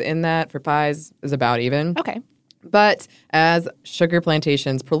recipes in that for pies is about even. Okay. But as sugar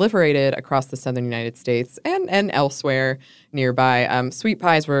plantations proliferated across the southern United States and elsewhere nearby, sweet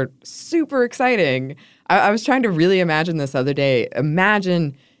pies were super exciting. I was trying to really imagine this other day.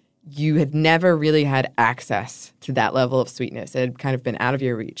 Imagine you had never really had access to that level of sweetness. It had kind of been out of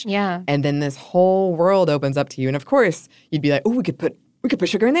your reach. Yeah. And then this whole world opens up to you. And of course, you'd be like, oh, we could put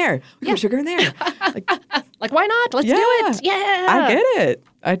sugar in there. We could put sugar in there. Like, why not? Let's do it. Yeah. I get it.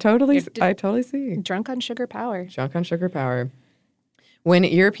 I totally see. Drunk on sugar power. Drunk on sugar power. When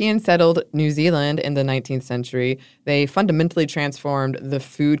Europeans settled New Zealand in the 19th century, they fundamentally transformed the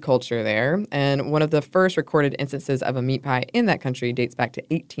food culture there. And one of the first recorded instances of a meat pie in that country dates back to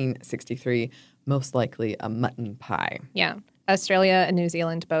 1863, most likely a mutton pie. Yeah. Australia and New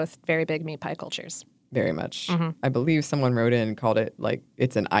Zealand, both very big meat pie cultures. Very much. I believe someone wrote in and called it like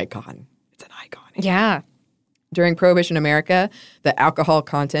it's an icon. funny. Yeah. During Prohibition America, the alcohol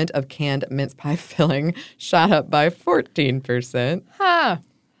content of canned mince pie filling shot up by 14%. Huh.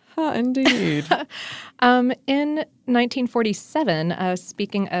 Indeed. In 1947,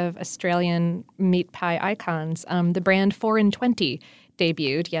 speaking of Australian meat pie icons, the brand 4 and 20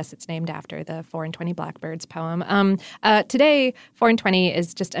 debuted. Yes, it's named after the 4 and 20 Blackbirds poem. Today, 4 and 20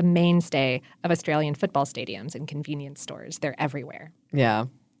 is just a mainstay of Australian football stadiums and convenience stores. They're everywhere. Yeah.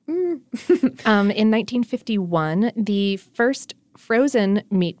 In 1951, the first frozen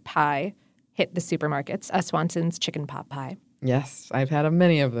meat pie hit the supermarkets, Swanson's chicken pot pie. Yes, I've had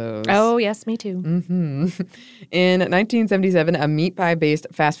many of those. Oh, yes, me too. Mm-hmm. In 1977, a meat pie-based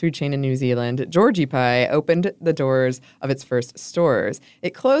fast food chain in New Zealand, Georgie Pie, opened the doors of its first stores.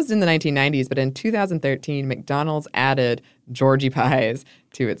 It closed in the 1990s, but in 2013, McDonald's added Georgie Pies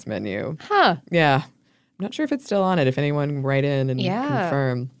to its menu. Huh. Yeah. I'm not sure if it's still on it, if anyone can write in and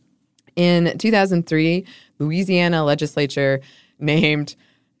confirm. In 2003, Louisiana legislature named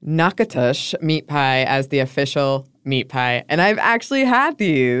Nakatush meat pie as the official meat pie. And I've actually had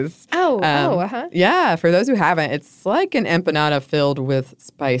these. Yeah, for those who haven't, it's like an empanada filled with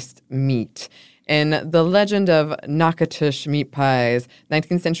spiced meat. In the legend of Nakatush meat pies,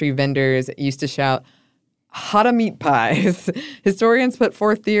 19th century vendors used to shout, "Hotta meat pies." Historians put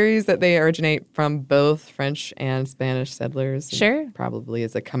forth theories that they originate from both French and Spanish settlers. Sure. Probably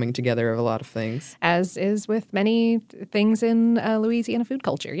is a coming together of a lot of things. As is with many things in Louisiana food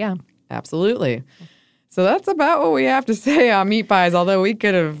culture, yeah. Absolutely. So that's about what we have to say on meat pies, although we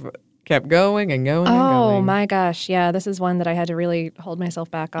could have kept going and going and going. Oh, my gosh. Yeah, this is one that I had to really hold myself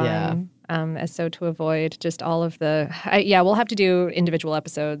back on. As so to avoid just all of the... we'll have to do individual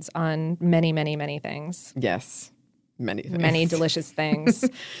episodes on many, many, many things. Yes. Many things. Many delicious things.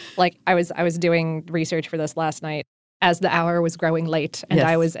 Like I was doing research for this last night as the hour was growing late and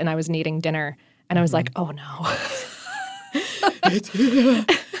I was needing dinner and I was like, oh no.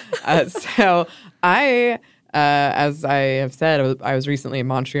 So I, as I have said, I was recently in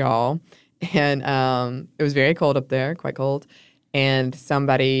Montreal and it was very cold up there, quite cold. And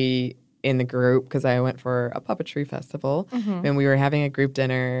somebody in the group, because I went for a puppetry festival, and we were having a group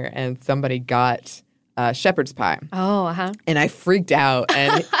dinner, and somebody got shepherd's pie. Oh, uh-huh. And I freaked out,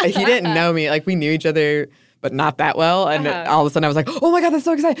 and he didn't know me. Like, we knew each other, but not that well. And all of a sudden, I was like, oh, my God, that's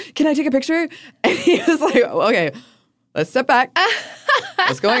so exciting. Can I take a picture? And he was like, okay, let's step back.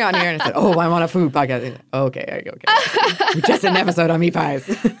 What's going on here? And I said, oh, I'm on a food podcast. Like, okay. We just did an episode on meat pies.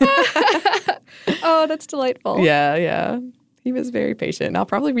 Oh, that's delightful. Yeah. He was very patient. And I'll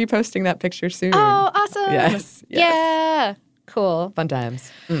probably be posting that picture soon. Oh, awesome. Yes. Yeah. Cool. Fun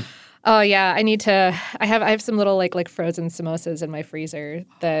times. Oh, yeah. I have some little like frozen samosas in my freezer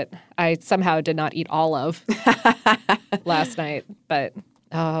that I somehow did not eat all of last night. But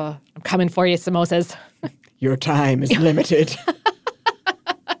I'm coming for you, samosas. Your time is limited.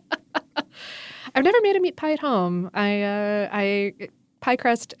 I've never made a meat pie at home. I pie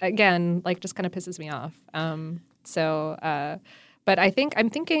crust, again, just kind of pisses me off. But I'm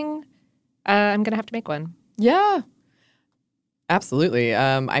thinking I'm going to have to make one. Yeah. Absolutely.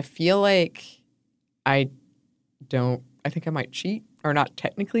 I feel like I think I might cheat or not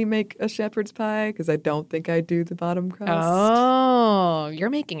technically make a shepherd's pie because I don't think I do the bottom crust. Oh,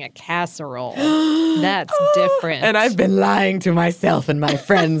 you're making a casserole. That's different. And I've been lying to myself and my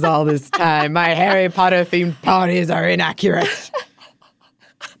friends all this time. My Harry Potter themed parties are inaccurate.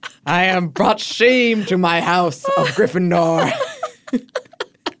 I am brought shame to my house of Gryffindor.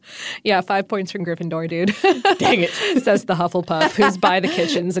 Yeah, 5 points from Gryffindor, dude. Dang it. Says the Hufflepuff, who's by the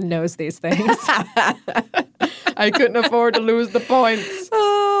kitchens and knows these things. I couldn't afford to lose the points.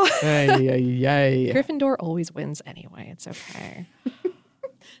 Oh. Ay. Gryffindor always wins anyway. It's okay.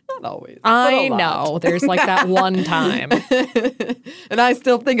 Not always. I know. There's that one time. And I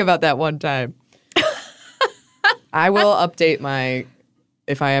still think about that one time. I will update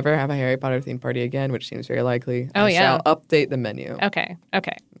if I ever have a Harry Potter themed party again, which seems very likely, I shall update the menu. Okay.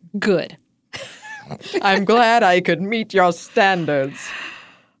 Good. I'm glad I could meet your standards.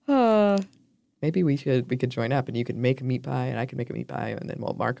 Maybe we could join up and you could make a meat pie and I could make a meat pie and then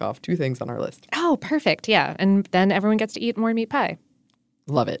we'll mark off 2 things on our list. Oh, perfect. Yeah. And then everyone gets to eat more meat pie.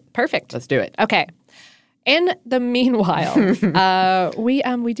 Love it. Perfect. Let's do it. Okay. In the meanwhile,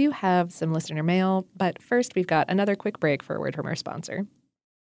 we do have some listener mail, but first we've got another quick break for a word from our sponsor.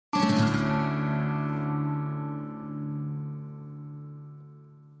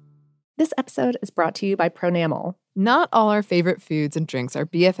 This episode is brought to you by Pronamel. Not all our favorite foods and drinks are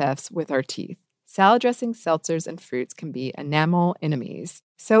BFFs with our teeth. Salad dressing, seltzers, and fruits can be enamel enemies.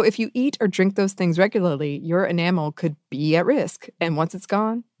 So if you eat or drink those things regularly, your enamel could be at risk. And once it's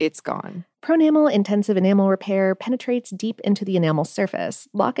gone, it's gone. Pronamel Intensive Enamel Repair penetrates deep into the enamel surface,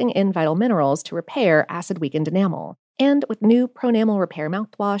 locking in vital minerals to repair acid-weakened enamel. And with new Pronamel Repair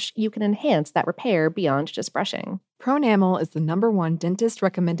mouthwash, you can enhance that repair beyond just brushing. Pronamel is the #1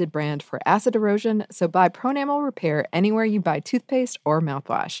 dentist-recommended brand for acid erosion, so buy Pronamel Repair anywhere you buy toothpaste or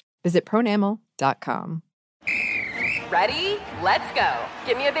mouthwash. Visit pronamel.com. Ready? Let's go.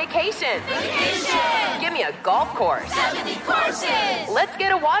 Give me a vacation. Vacation. Give me a golf course. 70 courses. Let's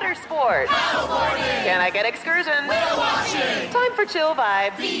get a water sport. Paddleboarding. Can I get excursions? Whale watching. Time for chill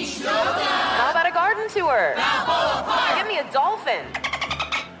vibes. Beach yoga. How about a garden tour? Balboa Park. Give me a dolphin.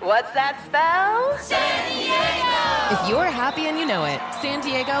 What's that spell? San Diego. If you're happy and you know it, San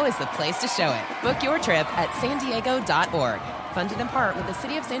Diego is the place to show it. Book your trip at sandiego.org. Funded in part with the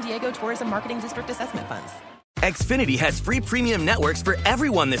City of San Diego Tourism Marketing District Assessment Funds. Xfinity has free premium networks for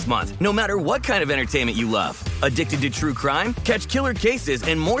everyone this month, no matter what kind of entertainment you love. Addicted to true crime? Catch killer cases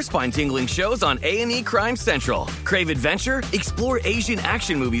and more spine-tingling shows on A&E Crime Central. Crave adventure? Explore Asian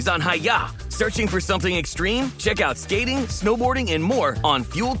action movies on Hayya. Searching for something extreme? Check out skating, snowboarding, and more on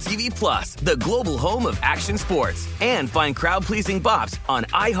Fuel TV Plus, the global home of action sports. And find crowd-pleasing bops on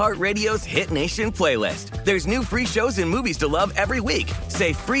iHeartRadio's Hit Nation playlist. There's new free shows and movies to love every week.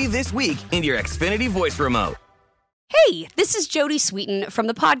 Say free this week in your Xfinity voice remote. Hey, this is Jody Sweeten from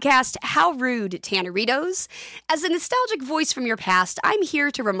the podcast How Rude, Tanneritos. As a nostalgic voice from your past, I'm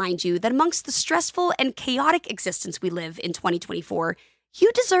here to remind you that amongst the stressful and chaotic existence we live in 2024,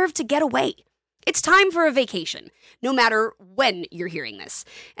 you deserve to get away. It's time for a vacation, no matter when you're hearing this.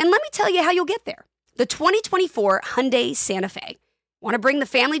 And let me tell you how you'll get there. The 2024 Hyundai Santa Fe. Want to bring the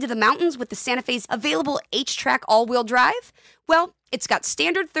family to the mountains with the Santa Fe's available H-Track all-wheel drive? Well, it's got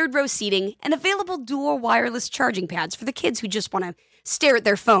standard third-row seating and available dual wireless charging pads for the kids who just want to stare at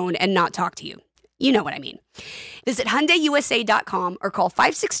their phone and not talk to you. You know what I mean. Visit HyundaiUSA.com or call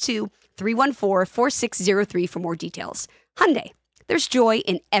 562-314-4603 for more details. Hyundai, there's joy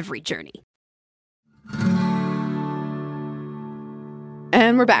in every journey.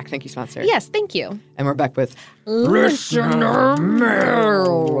 And we're back. Thank you, sponsor. Yes, thank you. And we're back with Listener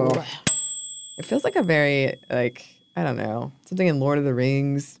Mail. It feels like a very, I don't know, something in Lord of the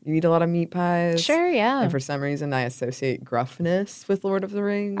Rings. You eat a lot of meat pies. Sure, yeah. And for some reason, I associate gruffness with Lord of the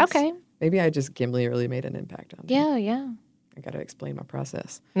Rings. Okay. Maybe Gimli really made an impact on me. Yeah. I got to explain my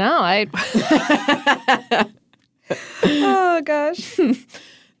process. No, Oh, gosh.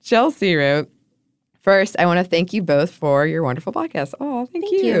 Chelsea wrote, first, I want to thank you both for your wonderful podcast. Oh, thank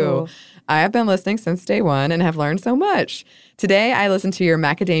you. I have been listening since day one and have learned so much. Today, I listened to your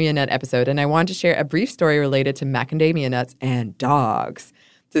macadamia nut episode, and I wanted to share a brief story related to macadamia nuts and dogs.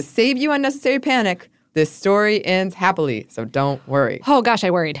 To save you unnecessary panic, this story ends happily, so don't worry. Oh, gosh, I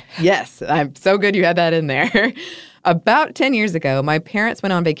worried. Yes, I'm so good you had that in there. About 10 years ago, my parents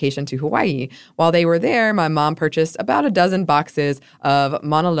went on vacation to Hawaii. While they were there, my mom purchased about a dozen boxes of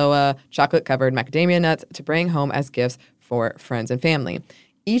Mauna Loa chocolate-covered macadamia nuts to bring home as gifts for friends and family.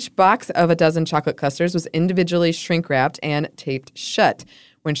 Each box of a dozen chocolate clusters was individually shrink-wrapped and taped shut.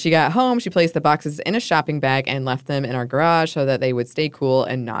 When she got home, she placed the boxes in a shopping bag and left them in our garage so that they would stay cool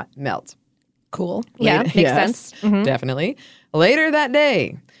and not melt. Cool. Yeah, makes sense. Mm-hmm. Definitely. Later that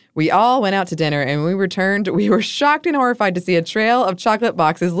day, we all went out to dinner, and when we returned, we were shocked and horrified to see a trail of chocolate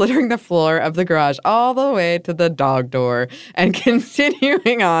boxes littering the floor of the garage all the way to the dog door and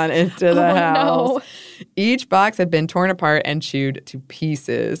continuing on into the house. No. Each box had been torn apart and chewed to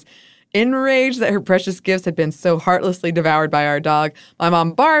pieces. Enraged that her precious gifts had been so heartlessly devoured by our dog, my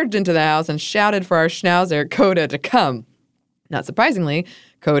mom barged into the house and shouted for our schnauzer, Coda, to come. Not surprisingly,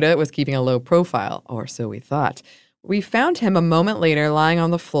 Coda was keeping a low profile, or so we thought. We found him a moment later lying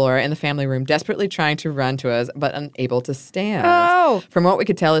on the floor in the family room, desperately trying to run to us, but unable to stand. Oh! From what we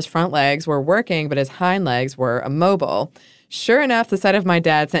could tell, his front legs were working, but his hind legs were immobile. Sure enough, the sight of my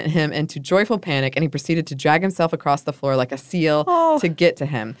dad sent him into joyful panic, and he proceeded to drag himself across the floor like a seal to get to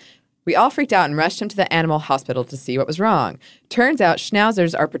him. We all freaked out and rushed him to the animal hospital to see what was wrong. Turns out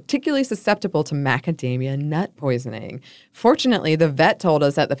schnauzers are particularly susceptible to macadamia nut poisoning. Fortunately, the vet told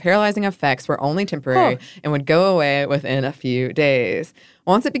us that the paralyzing effects were only temporary and would go away within a few days.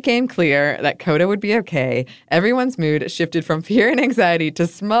 Once it became clear that Coda would be okay, everyone's mood shifted from fear and anxiety to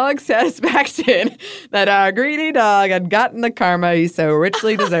smug satisfaction that our greedy dog had gotten the karma he so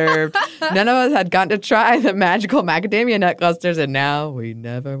richly deserved. None of us had gotten to try the magical macadamia nut clusters, and now we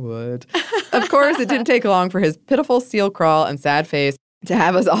never would. Of course, it didn't take long for his pitiful seal crawl and sad face to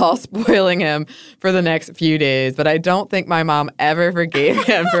have us all spoiling him for the next few days. But I don't think my mom ever forgave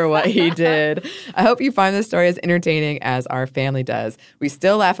him for what he did. I hope you find this story as entertaining as our family does. We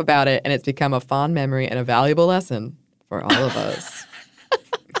still laugh about it, and it's become a fond memory and a valuable lesson for all of us.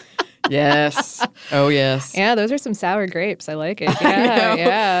 Yes. Oh, yes. Yeah, those are some sour grapes. I like it. Yeah,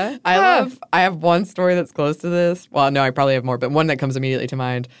 yeah. I have one story that's close to this. Well, no, I probably have more, but one that comes immediately to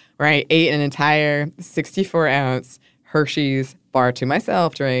mind where I ate an entire 64-ounce Hershey's bar to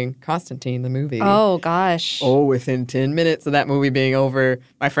myself during Constantine, the movie. Oh, gosh. Oh, within 10 minutes of that movie being over,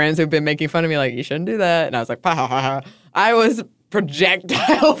 my friends who've been making fun of me like, you shouldn't do that. And I was like, ha, ha, ha. I was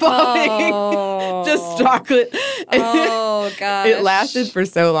projectile vomiting. Just chocolate. Oh, gosh. It lasted for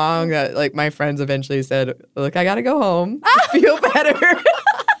so long that like my friends eventually said, look, I got to go home. Feel better.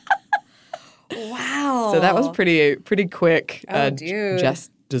 Wow. So that was pretty quick. Dude.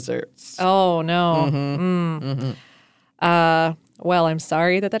 Just desserts. Oh, no. Mm-hmm. Mm-hmm. Well, I'm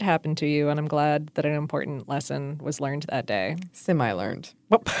sorry that happened to you, and I'm glad that an important lesson was learned that day. Semi-learned.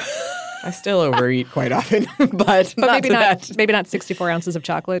 I still overeat quite often, but maybe not 64 ounces of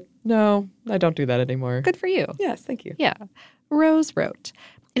chocolate. No, I don't do that anymore. Good for you. Yes, thank you. Yeah. Rose wrote,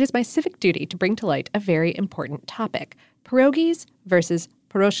 "It is my civic duty to bring to light a very important topic, pierogies versus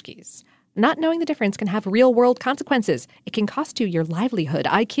piroshkis. Not knowing the difference can have real-world consequences. It can cost you your livelihood.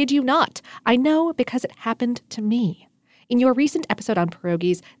 I kid you not. I know because it happened to me. In your recent episode on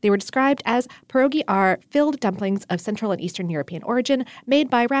pierogies, they were described as pierogi are filled dumplings of Central and Eastern European origin made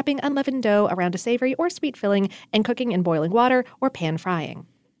by wrapping unleavened dough around a savory or sweet filling and cooking in boiling water or pan frying.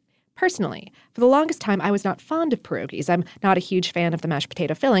 Personally, for the longest time, I was not fond of pierogies. I'm not a huge fan of the mashed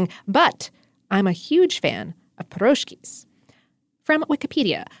potato filling, but I'm a huge fan of piroshkis." From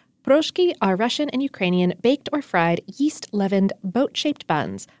Wikipedia, pierogi are Russian and Ukrainian baked or fried yeast-leavened boat-shaped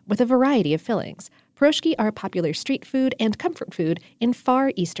buns with a variety of fillings. Pierogi are a popular street food and comfort food in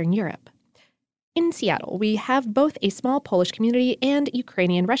far Eastern Europe. In Seattle, we have both a small Polish community and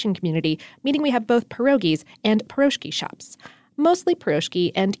Ukrainian-Russian community, meaning we have both pierogies and piroshki shops. Mostly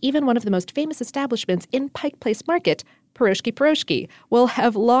piroshki, and even one of the most famous establishments in Pike Place Market, Piroshki, will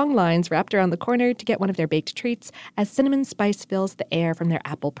have long lines wrapped around the corner to get one of their baked treats as cinnamon spice fills the air from their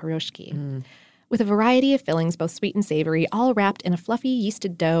apple piroshki. With a variety of fillings, both sweet and savory, all wrapped in a fluffy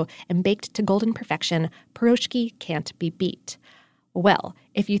yeasted dough and baked to golden perfection, piroshki can't be beat. Well,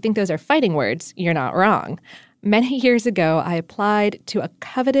 if you think those are fighting words, you're not wrong. Many years ago, I applied to a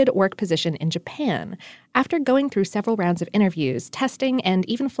coveted work position in Japan. After going through several rounds of interviews, testing, and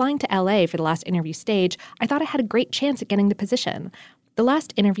even flying to LA for the last interview stage, I thought I had a great chance at getting the position. The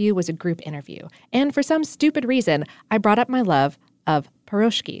last interview was a group interview, and for some stupid reason, I brought up my love of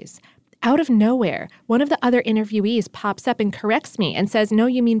piroshkis. Out of nowhere, one of the other interviewees pops up and corrects me and says, "No,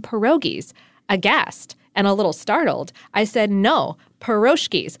 you mean pierogies." Aghast and a little startled, I said, "No,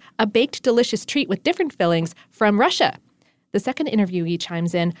 piroshkis, a baked delicious treat with different fillings from Russia." The second interviewee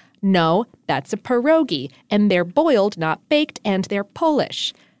chimes in, "No, that's a pierogi, and they're boiled, not baked, and they're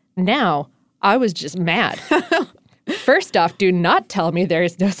Polish." Now, I was just mad. First off, do not tell me there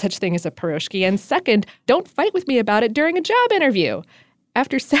is no such thing as a piroshki, and second, don't fight with me about it during a job interview.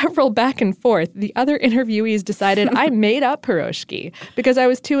 After several back and forth, the other interviewees decided I made up piroshki because I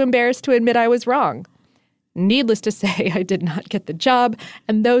was too embarrassed to admit I was wrong. Needless to say, I did not get the job,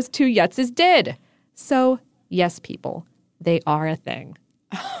 and those two yutzes did. So, yes, people, they are a thing.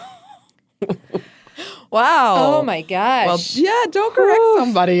 Wow. Oh, my gosh. Well, yeah, don't correct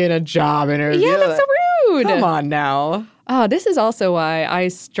somebody in a job interview. Yeah, that's so rude. Come on now. Oh, this is also why I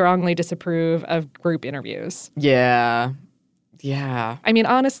strongly disapprove of group interviews. Yeah. Yeah. I mean,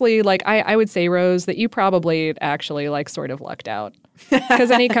 honestly, like, I would say, Rose, that you probably actually, like, sort of lucked out. Because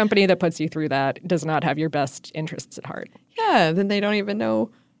any company that puts you through that does not have your best interests at heart. Yeah, then they don't even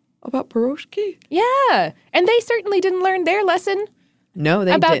know about piroshki. Yeah, and they certainly didn't learn their lesson. No,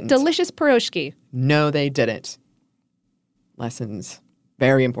 they about didn't. Delicious piroshki. No, they didn't. Lessons.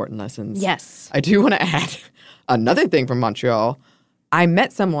 Very important lessons. Yes. I do want to add another thing from Montreal. I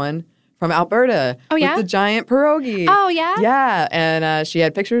met someone from Alberta with the giant pierogi. Oh, yeah? Yeah, and she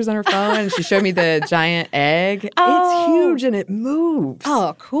had pictures on her phone, and she showed me the giant egg. It's huge, and it moves.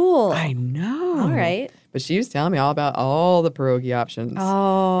 Oh, cool. I know. All right. But she was telling me all about all the pierogi options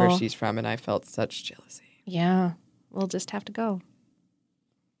where she's from, and I felt such jealousy. Yeah, we'll just have to go.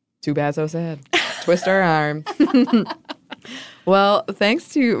 Too bad, so sad. Twist our arm. Well, thanks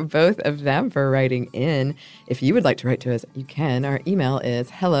to both of them for writing in. If you would like to write to us, you can. Our email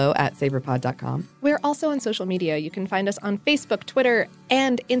is hello@savorpod.com. We're also on social media. You can find us on Facebook, Twitter,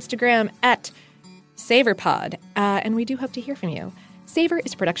 and Instagram at SavorPod. And we do hope to hear from you. Savor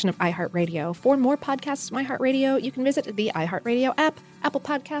is a production of iHeartRadio. For more podcasts from iHeartRadio, you can visit the iHeartRadio app, Apple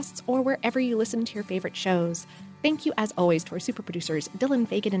Podcasts, or wherever you listen to your favorite shows. Thank you, as always, to our super producers, Dylan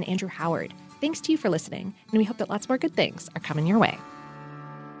Fagan and Andrew Howard. Thanks to you for listening, and we hope that lots more good things are coming your way.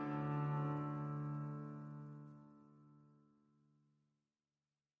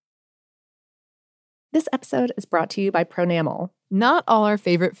 This episode is brought to you by Pronamel. Not all our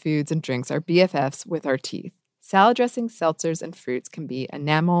favorite foods and drinks are BFFs with our teeth. Salad dressings, seltzers, and fruits can be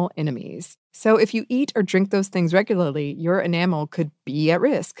enamel enemies. So if you eat or drink those things regularly, your enamel could be at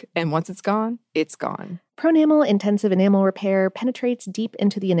risk. And once it's gone, it's gone. Pronamel Intensive Enamel Repair penetrates deep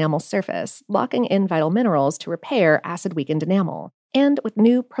into the enamel surface, locking in vital minerals to repair acid-weakened enamel. And with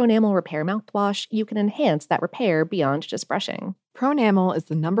new Pronamel Repair mouthwash, you can enhance that repair beyond just brushing. Pronamel is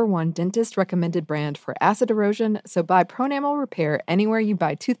the #1 dentist-recommended brand for acid erosion, so buy Pronamel Repair anywhere you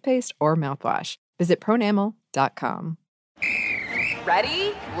buy toothpaste or mouthwash. Visit pronamel.com.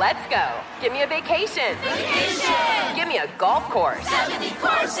 Ready? Let's go. Give me a vacation. Vacation! Give me a golf course. 70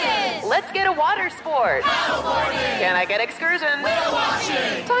 courses! Let's get a water sport. Paddleboarding! Can I get excursions? Whale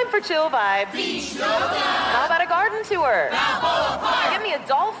watching! Time for chill vibes. Beach yoga! How about a garden tour? Balboa Park! Give me a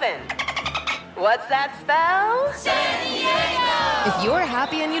dolphin. What's that spell? San Diego! If you're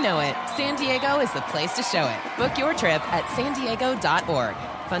happy and you know it, San Diego is the place to show it. Book your trip at sandiego.org.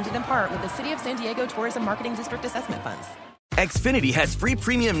 Funded in part with the City of San Diego Tourism Marketing District Assessment Funds. Xfinity has free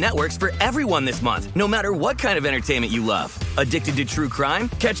premium networks for everyone this month, no matter what kind of entertainment you love. Addicted to true crime?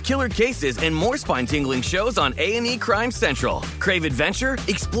 Catch killer cases and more spine-tingling shows on A&E Crime Central. Crave adventure?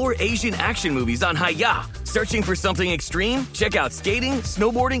 Explore Asian action movies on Hi-YAH. Searching for something extreme? Check out skating,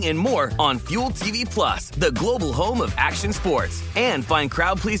 snowboarding, and more on Fuel TV Plus, the global home of action sports. And find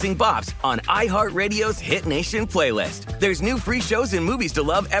crowd-pleasing bops on iHeartRadio's Hit Nation playlist. There's new free shows and movies to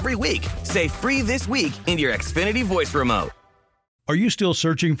love every week. Say free this week in your Xfinity voice remote. Are you still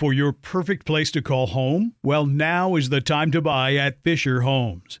searching for your perfect place to call home? Well, now is the time to buy at Fisher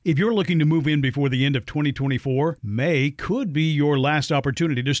Homes. If you're looking to move in before the end of 2024, May could be your last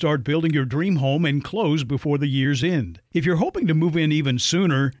opportunity to start building your dream home and close before the year's end. If you're hoping to move in even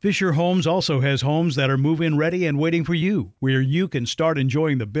sooner, Fisher Homes also has homes that are move-in ready and waiting for you, where you can start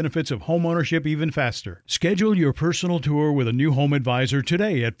enjoying the benefits of homeownership even faster. Schedule your personal tour with a new home advisor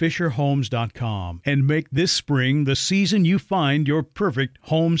today at FisherHomes.com and make this spring the season you find your perfect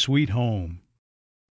home sweet home.